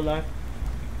 y'all still alive?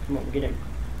 Come on, get in.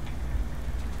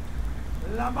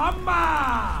 La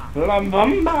Bamba! La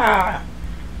Bamba!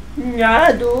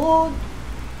 Yeah, dude!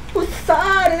 What's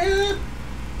that?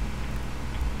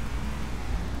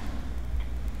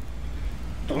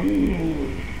 They're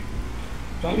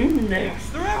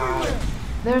everywhere!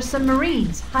 There's some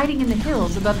Marines hiding in the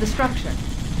hills above the structure.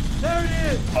 There it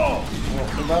is! Oh! Well,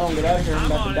 if I don't get out of here, I'm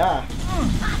about to die.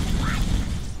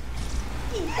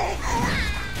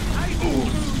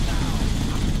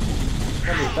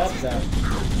 What is that?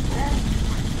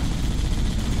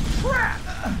 Crap!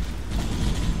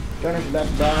 Turner's about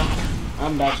to die.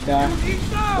 I'm about to die.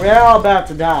 We're all about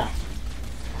to die.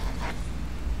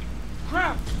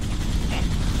 Crap!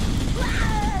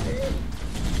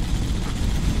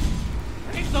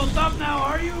 Ain't so tough now,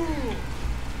 are you?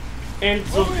 And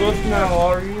so tough now,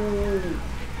 are you?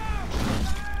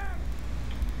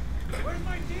 Where's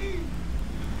my team?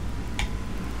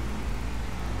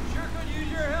 Sure could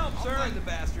use your help, sir. I'll find the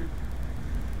bastard.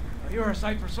 You're a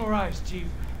sight for sore eyes, Chief.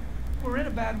 We're in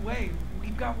a bad way.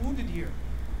 We've got wounded here.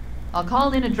 I'll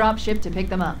call in a dropship to pick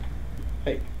them up.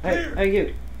 Hey,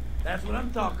 you. That's what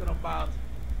I'm talking about.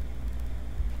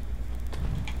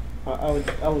 I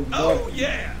would. Oh,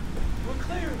 yeah! We're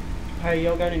clear. Hey,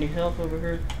 y'all got any health over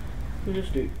here? Who's this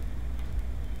dude?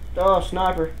 Oh,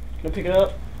 sniper. Can I pick it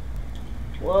up?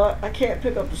 What? I can't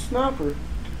pick up the sniper.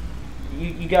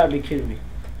 You gotta be kidding me.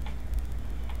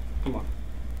 Come on.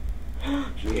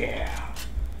 Yeah.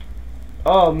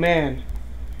 Oh, man.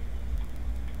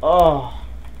 Oh.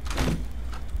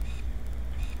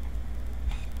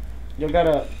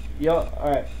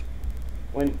 Alright.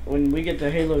 When we get to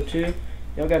Halo 2,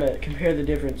 y'all gotta compare the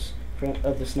difference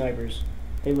of the snipers.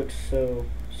 They look so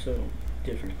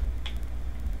different.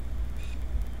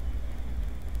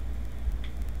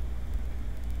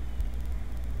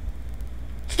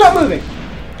 Stop moving!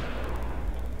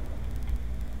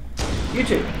 You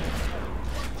too.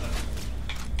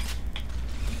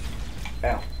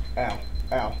 Ow. Ow.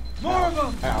 Ow. More of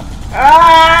them! Ow.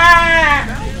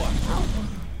 Ah!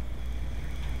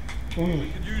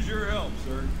 We could use your help,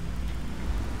 sir.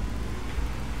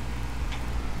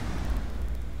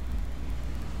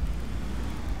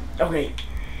 Okay.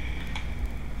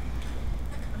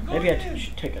 Maybe I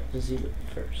should take up the Zealot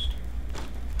first.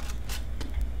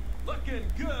 Looking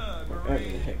good, Wherever the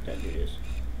Marine. heck that dude is. Does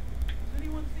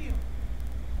anyone see him?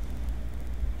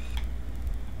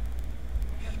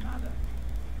 Yeah, nada.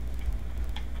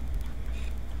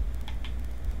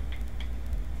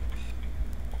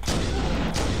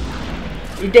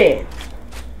 He dead.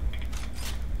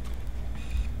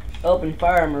 Open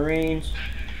fire, Marines.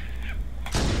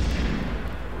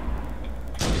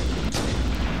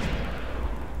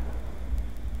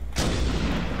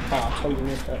 Oh, I totally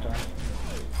missed that time.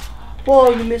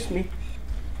 Whoa, you missed me.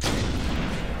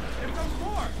 Here comes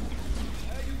more.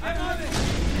 I'm on it.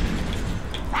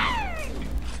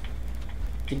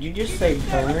 Did you just say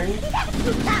burn?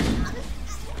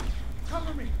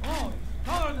 Cover me. Oh, it's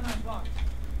taller than I thought.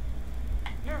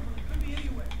 Careful, it could be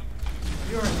anywhere.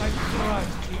 You're a sight for sore eyes,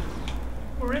 Chief.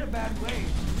 We're in a bad way.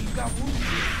 We've got wounds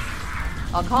here.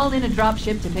 I'll call in a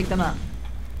dropship to pick them up.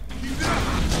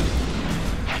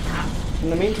 In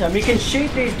the meantime, you can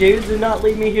shoot these dudes and not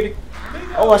leave me here to...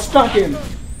 Oh, I stuck him!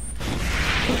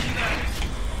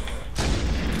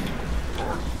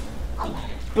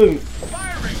 Boom.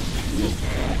 Firing.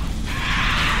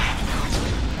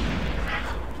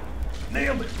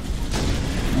 Nailed it.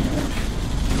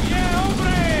 Yeah,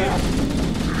 hombre!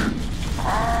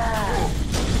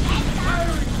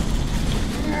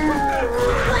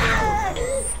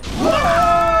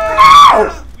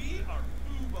 We are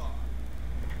FUBAR.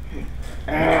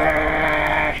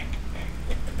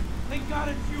 Thank God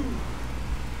it's you.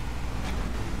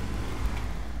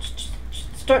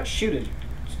 Start shooting.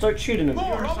 Start shooting him.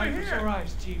 More over here. Sore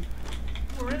eyes, Chief.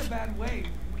 We're in a bad way.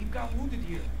 We've got wounded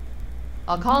here.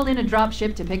 I'll call in a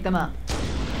dropship to pick them up.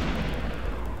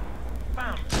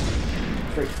 Found it.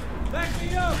 Free. Back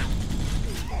me up.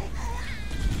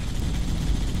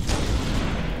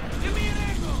 Give me an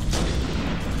angle.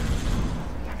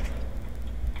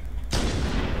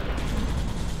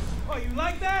 Oh, you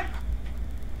like that?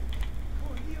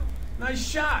 Oh, heel. Nice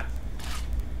shot.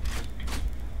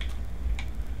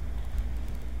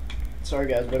 Sorry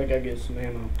guys, but I gotta get some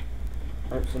ammo.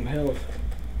 Or some health.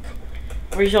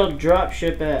 Where's y'all drop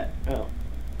ship at? Oh.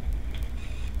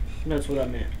 That's what I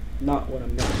meant. Not what I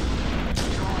meant.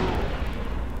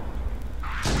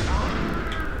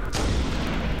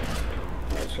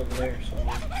 That's over there, so.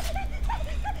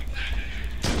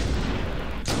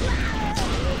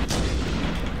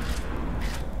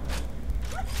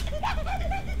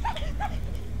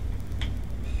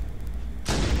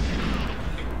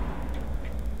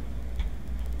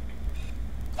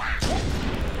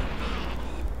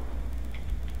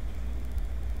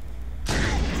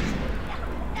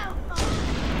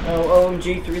 Oh,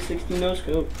 OMG 360 no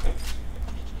scope.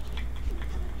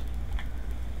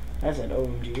 I said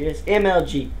OMG. It's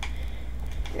MLG.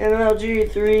 MLG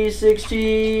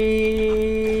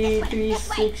 360.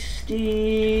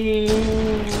 360.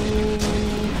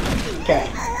 Okay.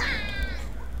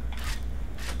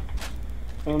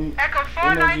 Echo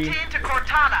 419 to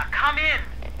Cortana, come in.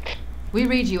 We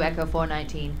read you, Echo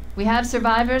 419. We have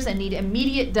survivors and need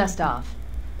immediate dust-off.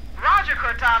 Roger,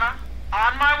 Cortana.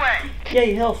 On my way.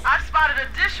 Yay, health. I've spotted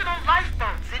additional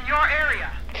lifeboats in your area.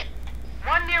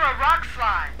 One near a rock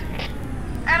slide.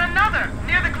 And another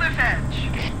near the cliff edge.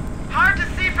 Hard to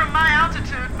see from my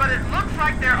altitude, but it looks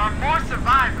like there are more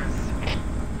survivors.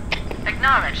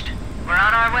 Acknowledged. We're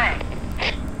on our way.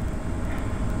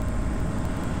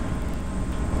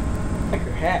 Like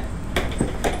her hat.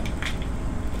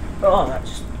 Oh, that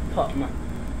just popped my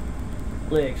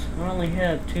legs. I only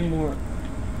have 2 more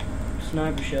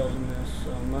sniper shells in this,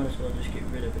 so I might as well just get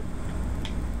rid of it.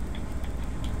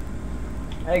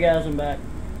 Hey guys, I'm back.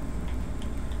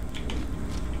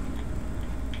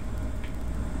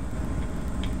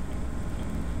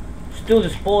 Still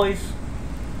this, boys.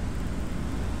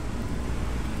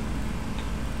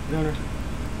 Gunner,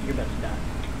 you're about to die.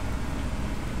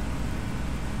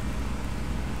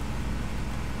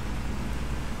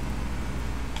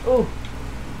 Oh,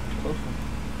 close one.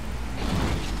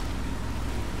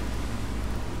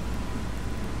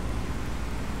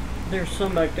 There's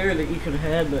some back there that you could have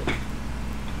had, but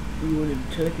we wouldn't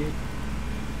have took it.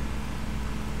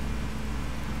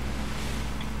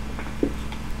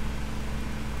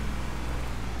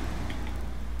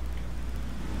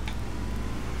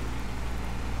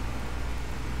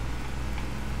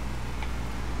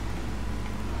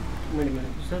 Wait a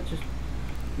minute, is that just...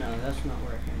 No, that's not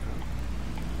where I came from.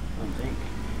 I don't think.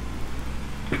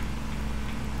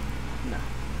 No.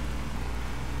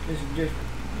 This is different.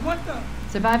 What the?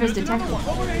 Survivors There's another detected.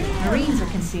 one over here. Marines are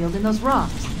concealed in those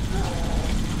rocks.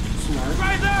 Smart.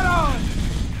 Try that on.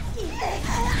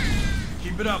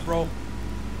 Keep it up, bro.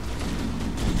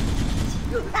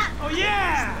 Oh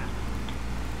yeah!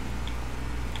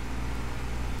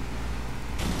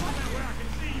 Where I can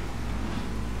see you.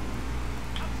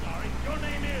 I'm sorry. Your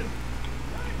name is.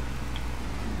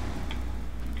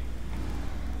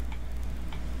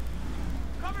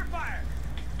 Cover fire.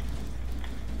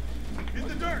 Hit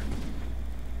the dirt.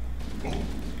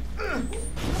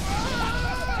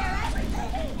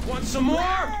 One some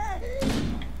more?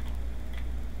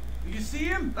 Do you see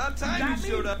him? About time you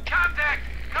showed up. Contact!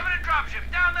 Coming in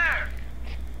dropship, down there!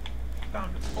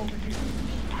 Found him. Over here.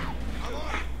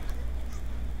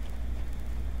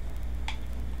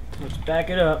 Let's back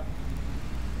it up.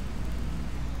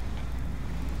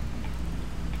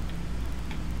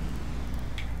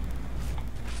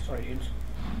 Sorry, dudes.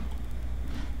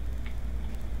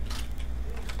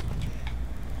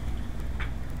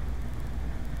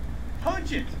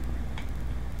 Punch it!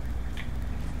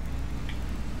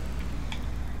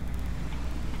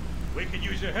 We could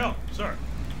use your help, sir.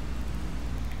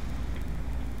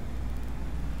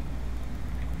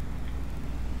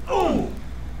 Oh!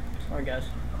 Sorry, guys.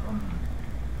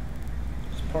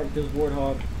 Let's park this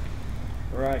warthog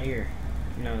right here.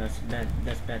 No, that's a bad.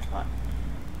 That's a bad spot.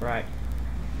 Right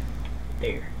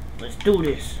there. Let's do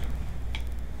this.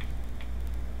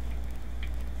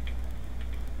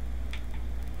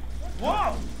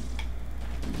 Whoa!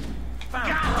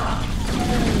 Found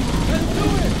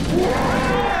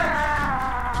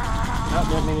Oh,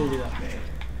 didn't mean to do that.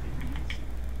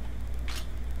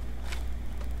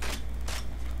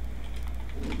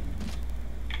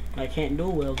 I can't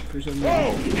dual weld for some reason.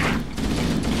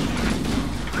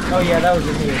 Oh yeah, that was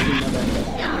a hit. You know that.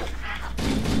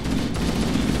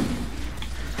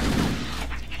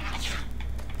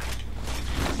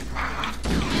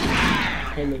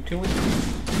 Halo 2 and 3.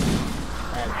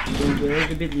 That's dual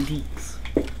weld abilities.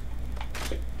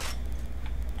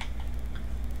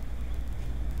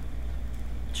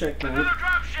 Checkmate. Another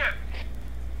dropship!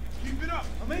 Keep it up!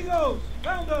 Amigos!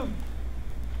 Found them!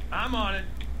 I'm on it.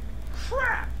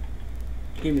 Crap!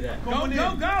 Give me that. Go,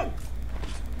 go, go!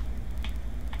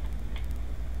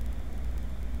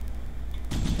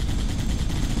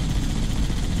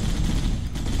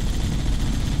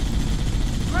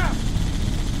 Crap!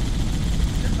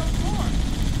 There's no floor!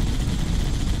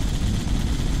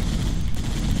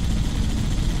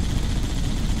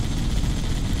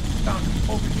 Found him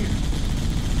over here.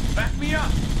 Back me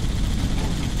up!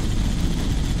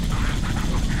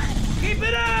 Keep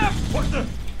it up! What the?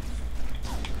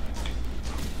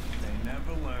 They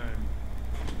never learn.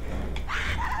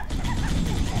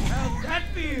 How's that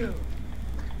feel?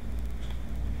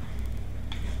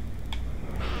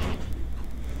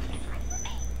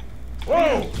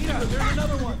 Whoa! Ina, there's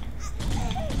another one.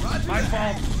 Roger. My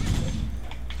fault.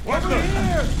 What over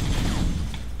here?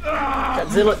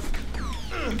 Godzilla.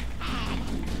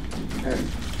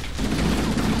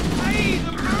 Hey,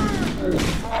 the bird!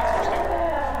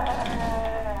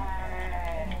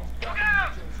 Look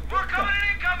out! We're coming in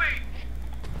incoming!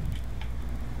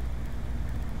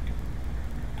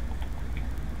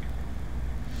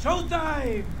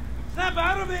 Showtime! Snap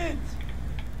out of it!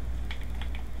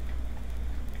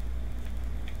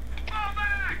 Fall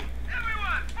back!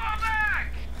 Everyone, fall back!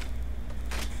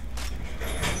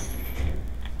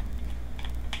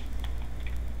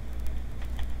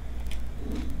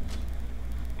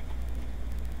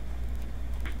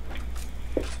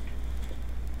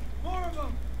 More of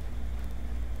them!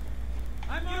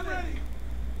 I'm on ready!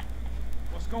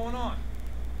 What's going on?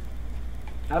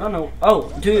 I don't know.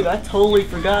 Oh, dude, I totally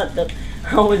forgot that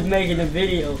I was making a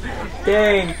video.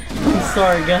 Dang. I'm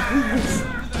sorry, guys.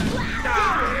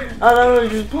 I thought I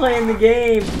was just playing the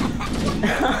game.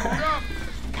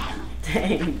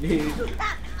 Dang, dude.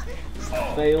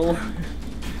 Fail.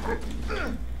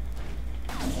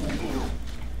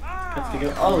 Have to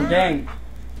go. Oh, dang.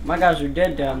 My guys are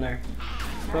dead down there.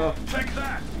 Oh, Take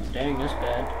that! dang, that's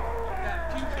bad.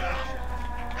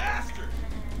 Bastard!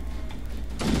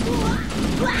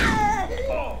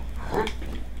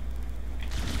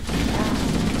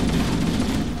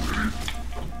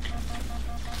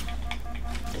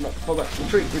 Hold up.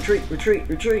 Retreat, retreat, retreat,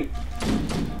 retreat.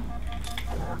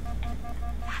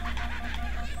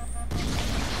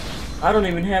 I don't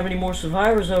even have any more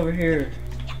survivors over here.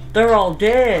 They're all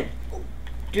dead.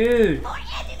 Dude.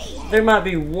 There might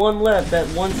be one left, that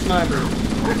one sniper.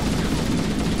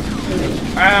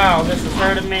 Ow, this is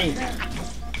hurting me.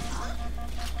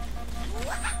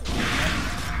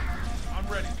 I'm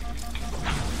ready.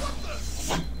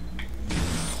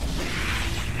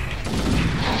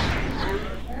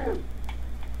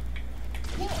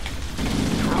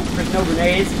 There's no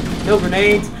grenades. No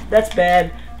grenades. That's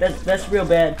bad. That's real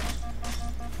bad.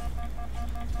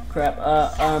 Crap.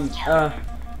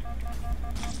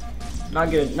 Not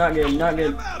good. Not good. Not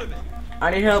good.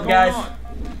 I need help, guys.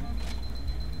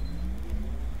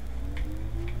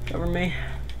 Cover me.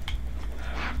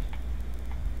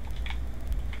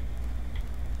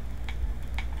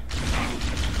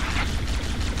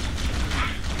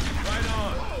 Right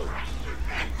on.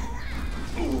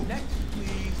 Next,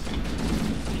 please.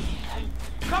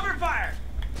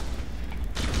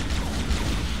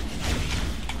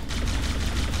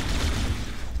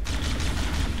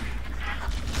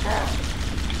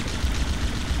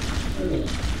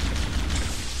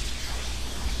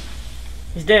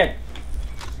 He's dead.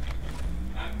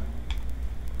 I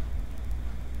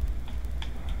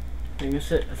think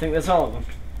that's it. I think that's all of them.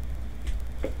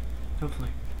 Hopefully.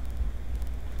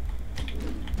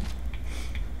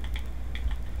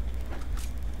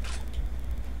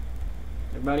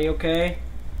 Everybody okay?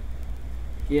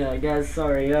 Yeah, guys,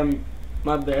 sorry.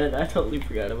 My bad. I totally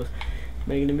forgot I was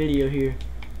making a video here.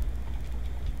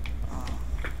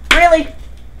 Really?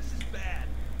 This is bad.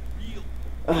 Real.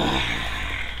 They're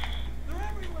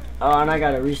everywhere. Oh, and I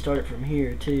gotta restart it from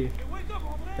here too. Hey, wake up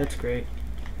over there. That's great.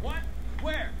 What?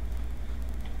 Where?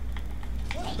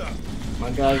 What the? My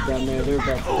guys down there, they're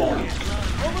about to die.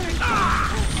 Over here.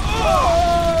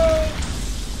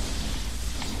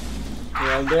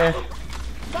 They're all dead.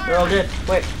 They're all dead.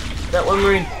 Wait, that one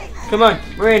Marine. Come on,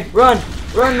 Marine, run!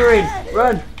 Run, Marine,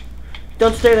 run!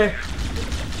 Don't stay there.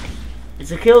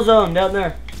 It's a kill zone down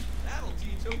there. That'll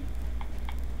teach 'em.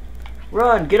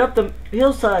 Run, get up the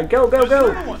hillside. Go, go,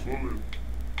 go. I'm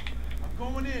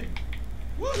going in.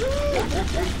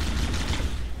 Woohoo!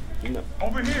 No.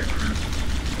 Over here.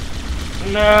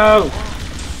 No.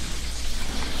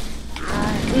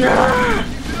 No.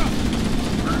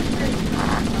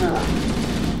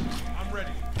 I'm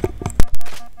ready.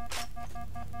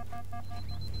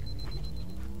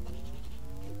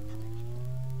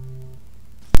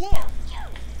 Whoa!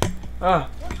 Ah,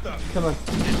 What the? come on.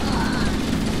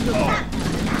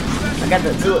 I got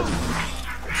that to it.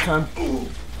 It's time.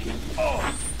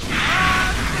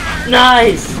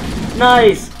 Nice!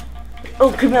 Nice!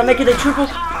 Oh, come on, make it a triple.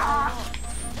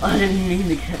 I didn't mean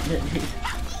to get that hit.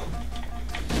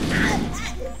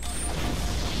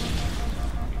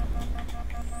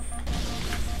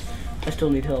 I still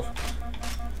need health.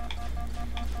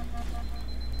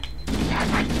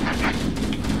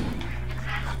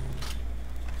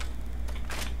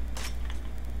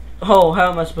 Oh,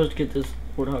 how am I supposed to get this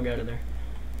warthog out of there?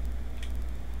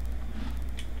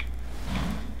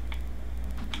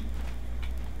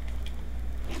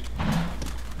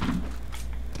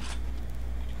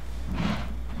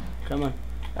 Come on,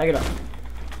 back it up.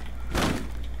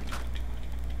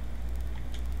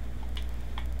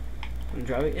 Wanna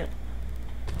drive it yet?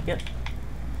 Yep.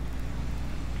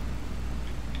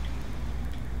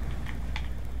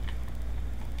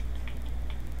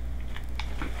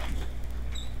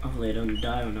 Hopefully I don't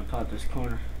die when I pop this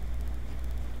corner.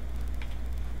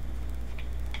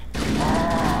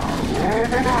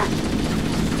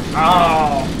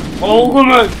 Oh! Oh,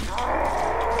 come on!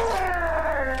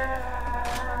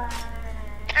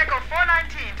 Echo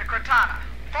 419 to Cortana.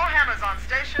 Foehammer's on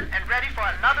station and ready for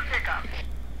another pickup.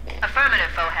 Affirmative,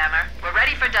 Foehammer. We're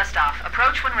ready for dust-off.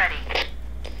 Approach when ready.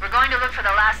 We're going to look for the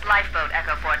last lifeboat,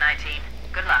 Echo 419.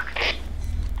 Good luck.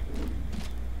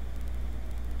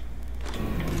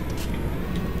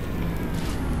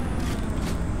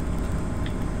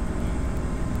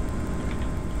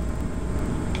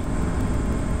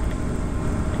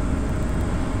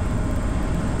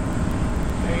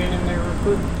 Get in there real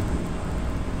quick.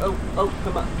 Oh, oh,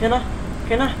 come on. Can I?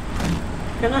 Can I?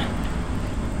 Can I?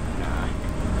 Nah.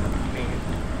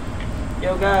 Man.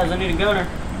 Yo, guys, I need a gunner.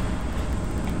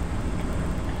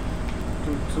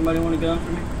 Somebody want a gun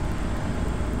for me?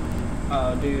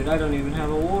 Oh, dude, I don't even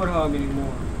have a warthog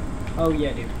anymore. Oh,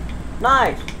 yeah, dude.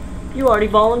 Nice! You already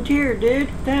volunteered, dude.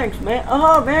 Thanks, man.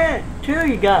 Oh, man. 2 of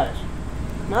you guys.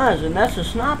 Nice, and that's a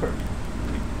sniper.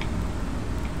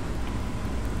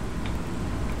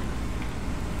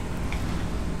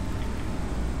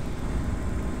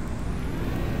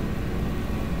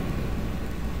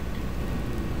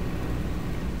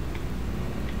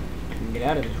 Get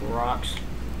out of these rocks.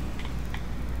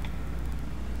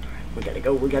 We gotta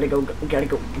go, we gotta go, we gotta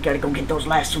go, we gotta go get those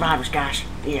last survivors, guys.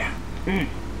 Yeah.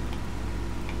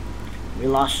 We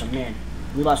lost some men.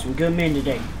 We lost some good men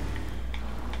today.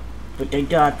 But they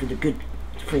died for a good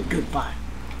fight.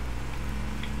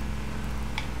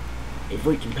 If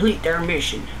we complete their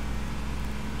mission,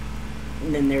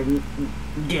 then their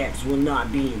deaths will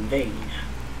not be in vain.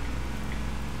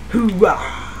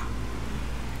 Hoorah!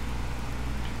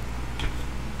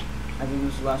 I think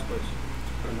this is the last place,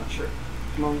 but I'm not sure.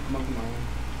 Come on, come on, come on.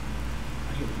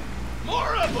 I hear the back.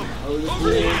 More of them! Oh, this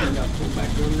way. We gotta pull back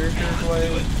down there this way.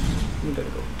 We gotta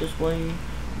go this way.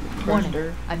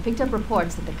 Warning. I've picked up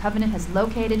reports that the Covenant has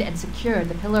located and secured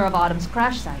the Pillar of Autumn's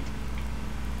crash site.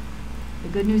 The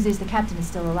good news is the captain is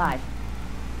still alive.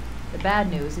 The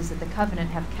bad news is that the Covenant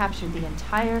have captured the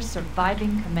entire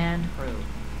surviving command crew.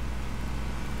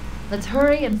 Let's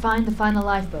hurry and find the final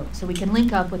lifeboat so we can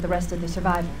link up with the rest of the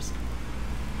survivors.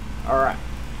 Alright.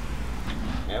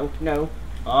 No, no.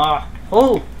 Ah!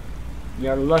 Oh!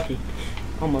 You're lucky.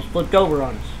 Almost flipped over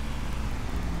on us.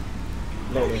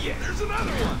 There Oh it is. yeah, there's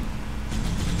another one.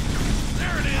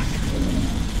 There it is.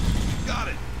 Got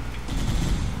it.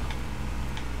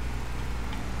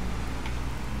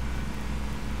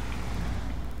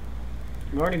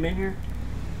 You already been here?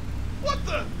 What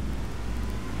the?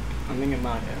 I mean, you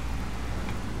might have.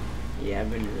 Yeah,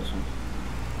 I've been to this one.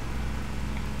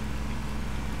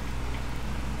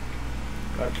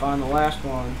 Gotta find the last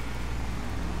one.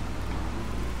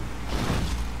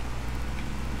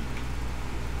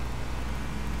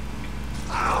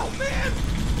 Oh man!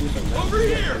 Do something else. Over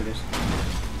Yeah, here! there it is.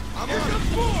 I'm here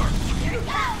comes more!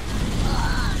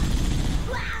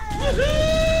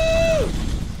 Woohoo!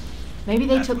 Maybe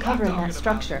they That's took what cover I'm in that talking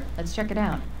structure. Let's check it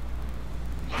out.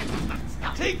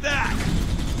 Take that!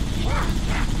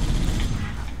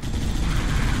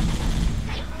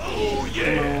 Oh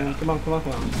yeah! Come on, come on,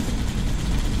 come on.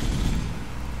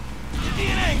 Get me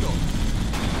an angle!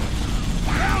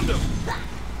 Found him!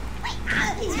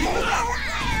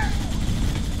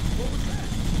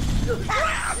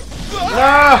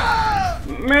 Ah!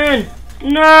 Man!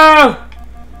 No!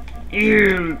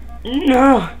 You!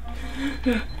 No!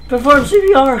 Perform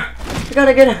CPR! I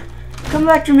gotta get it! Come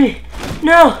back to me!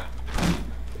 No!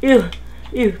 You!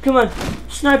 Come on!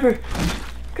 Sniper!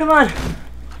 Come on!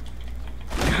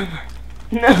 Come on!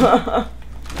 No!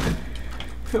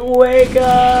 Wake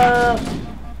up!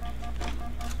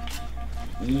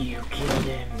 You killed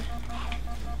him.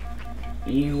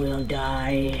 You will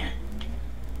die.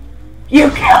 You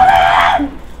killed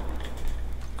him!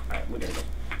 Alright, we gotta go.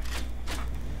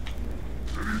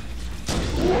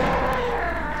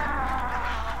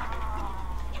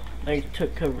 They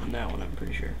took cover from that one, I'm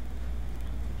pretty sure.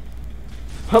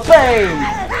 Bang!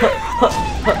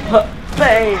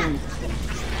 Bang!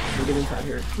 We'll get inside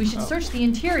here. We should search the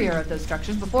interior of those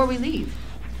structures before we leave.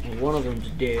 One of them's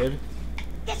dead.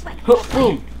 This way.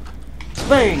 Boom!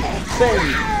 Bang!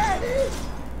 Bang!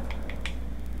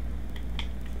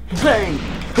 Bang!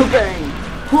 Bang!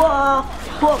 Whoa!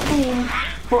 Whoa! Boom!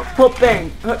 Whoa!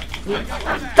 Bang!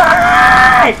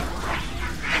 Die!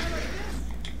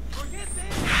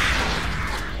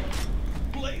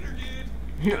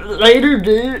 Later,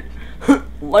 dude.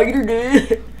 Later, dude. Later,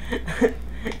 dude.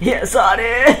 Yes, I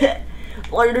did.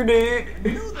 Later, dude. I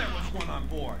knew there was one on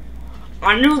board.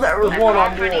 I knew there was one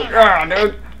on board. Yeah,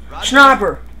 dude.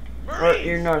 Sniper.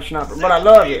 You're not a sniper, but I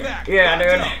love you. Yeah,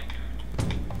 dude.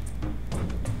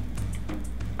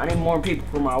 I need more people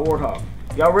for my warthog.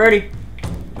 Y'all ready?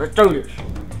 Let's do this.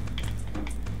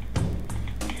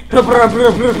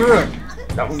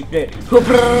 That one's dead.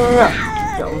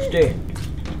 That one's dead.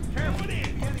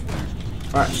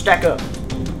 Alright, stack up.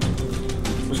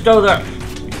 Let's go there.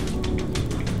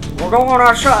 We're going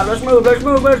outside. Let's move, let's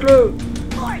move, let's move.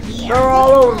 They're all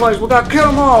over the place. We gotta kill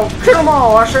them all. Kill them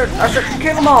all. I said,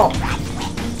 kill them all.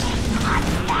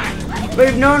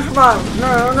 Leave none survivors.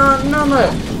 No, none of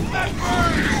that.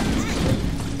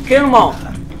 Kill them all.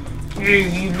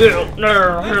 You little.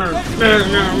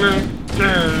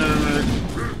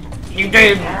 You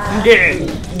dead. You dead.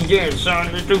 You dead,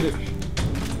 son. Let's do this.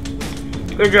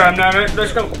 Good job, now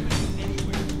let's go.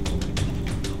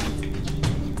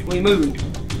 We moving.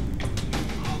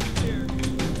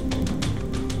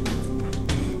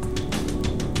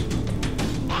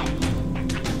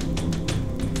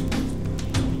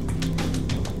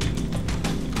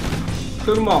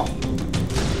 Shoot them all.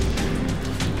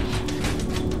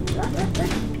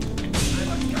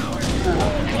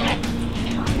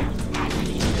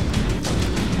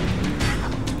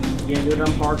 Yeah, dude,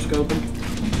 I'm hard scoping.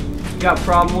 Got a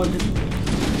problem with it?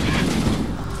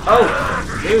 Oh,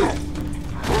 dude.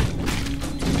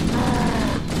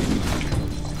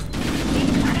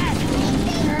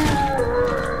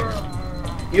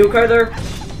 You okay there?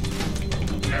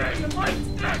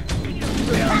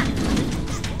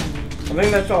 I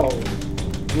think that's all.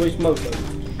 At least most of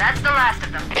them. That's the last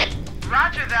of them.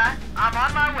 Roger that. I'm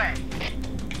on my way.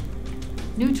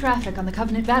 New traffic on the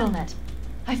Covenant BattleNet.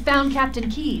 I found Captain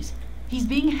Keyes. He's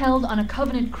being held on a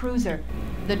Covenant cruiser,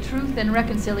 the Truth and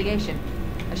Reconciliation,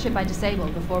 a ship I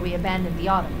disabled before we abandoned the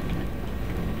Autumn.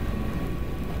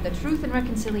 The Truth and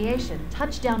Reconciliation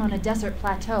touched down on a desert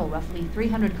plateau roughly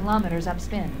 300 kilometers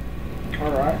upspin.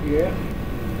 Alright, yeah.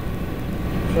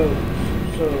 So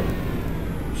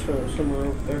somewhere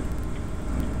over there.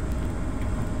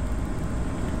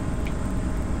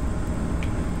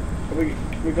 Are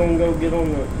we gonna go get on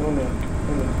the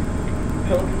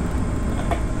Pelican?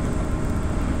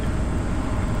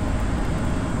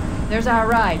 There's our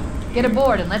ride. Get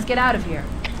aboard and let's get out of here.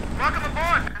 Welcome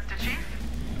aboard, Mr. Chief.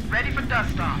 Ready for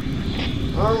dust off.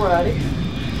 Alrighty.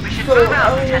 We should So move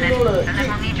out, I'm Lieutenant, gonna and then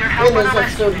we'll need your keep help on in the this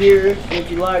rescue. episode here. If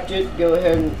you liked it, go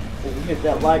ahead and hit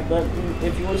that like button.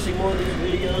 If you want to see more of these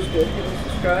videos, go ahead and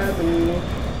subscribe, and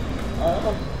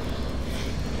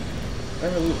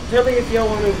tell me if y'all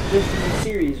want to just do a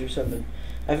series or something.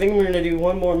 I think we're gonna do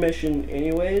one more mission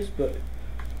anyways, but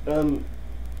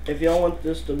if y'all want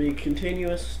this to be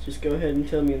continuous, just go ahead and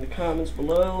tell me in the comments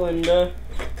below, and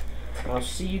I'll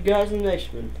see you guys in the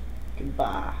next one.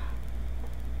 Goodbye.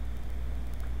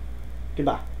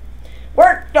 Goodbye.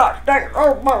 Where's that thing?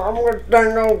 Oh my, I'm gonna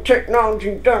dang old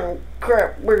technology dang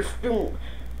crap.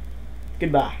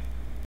 Goodbye.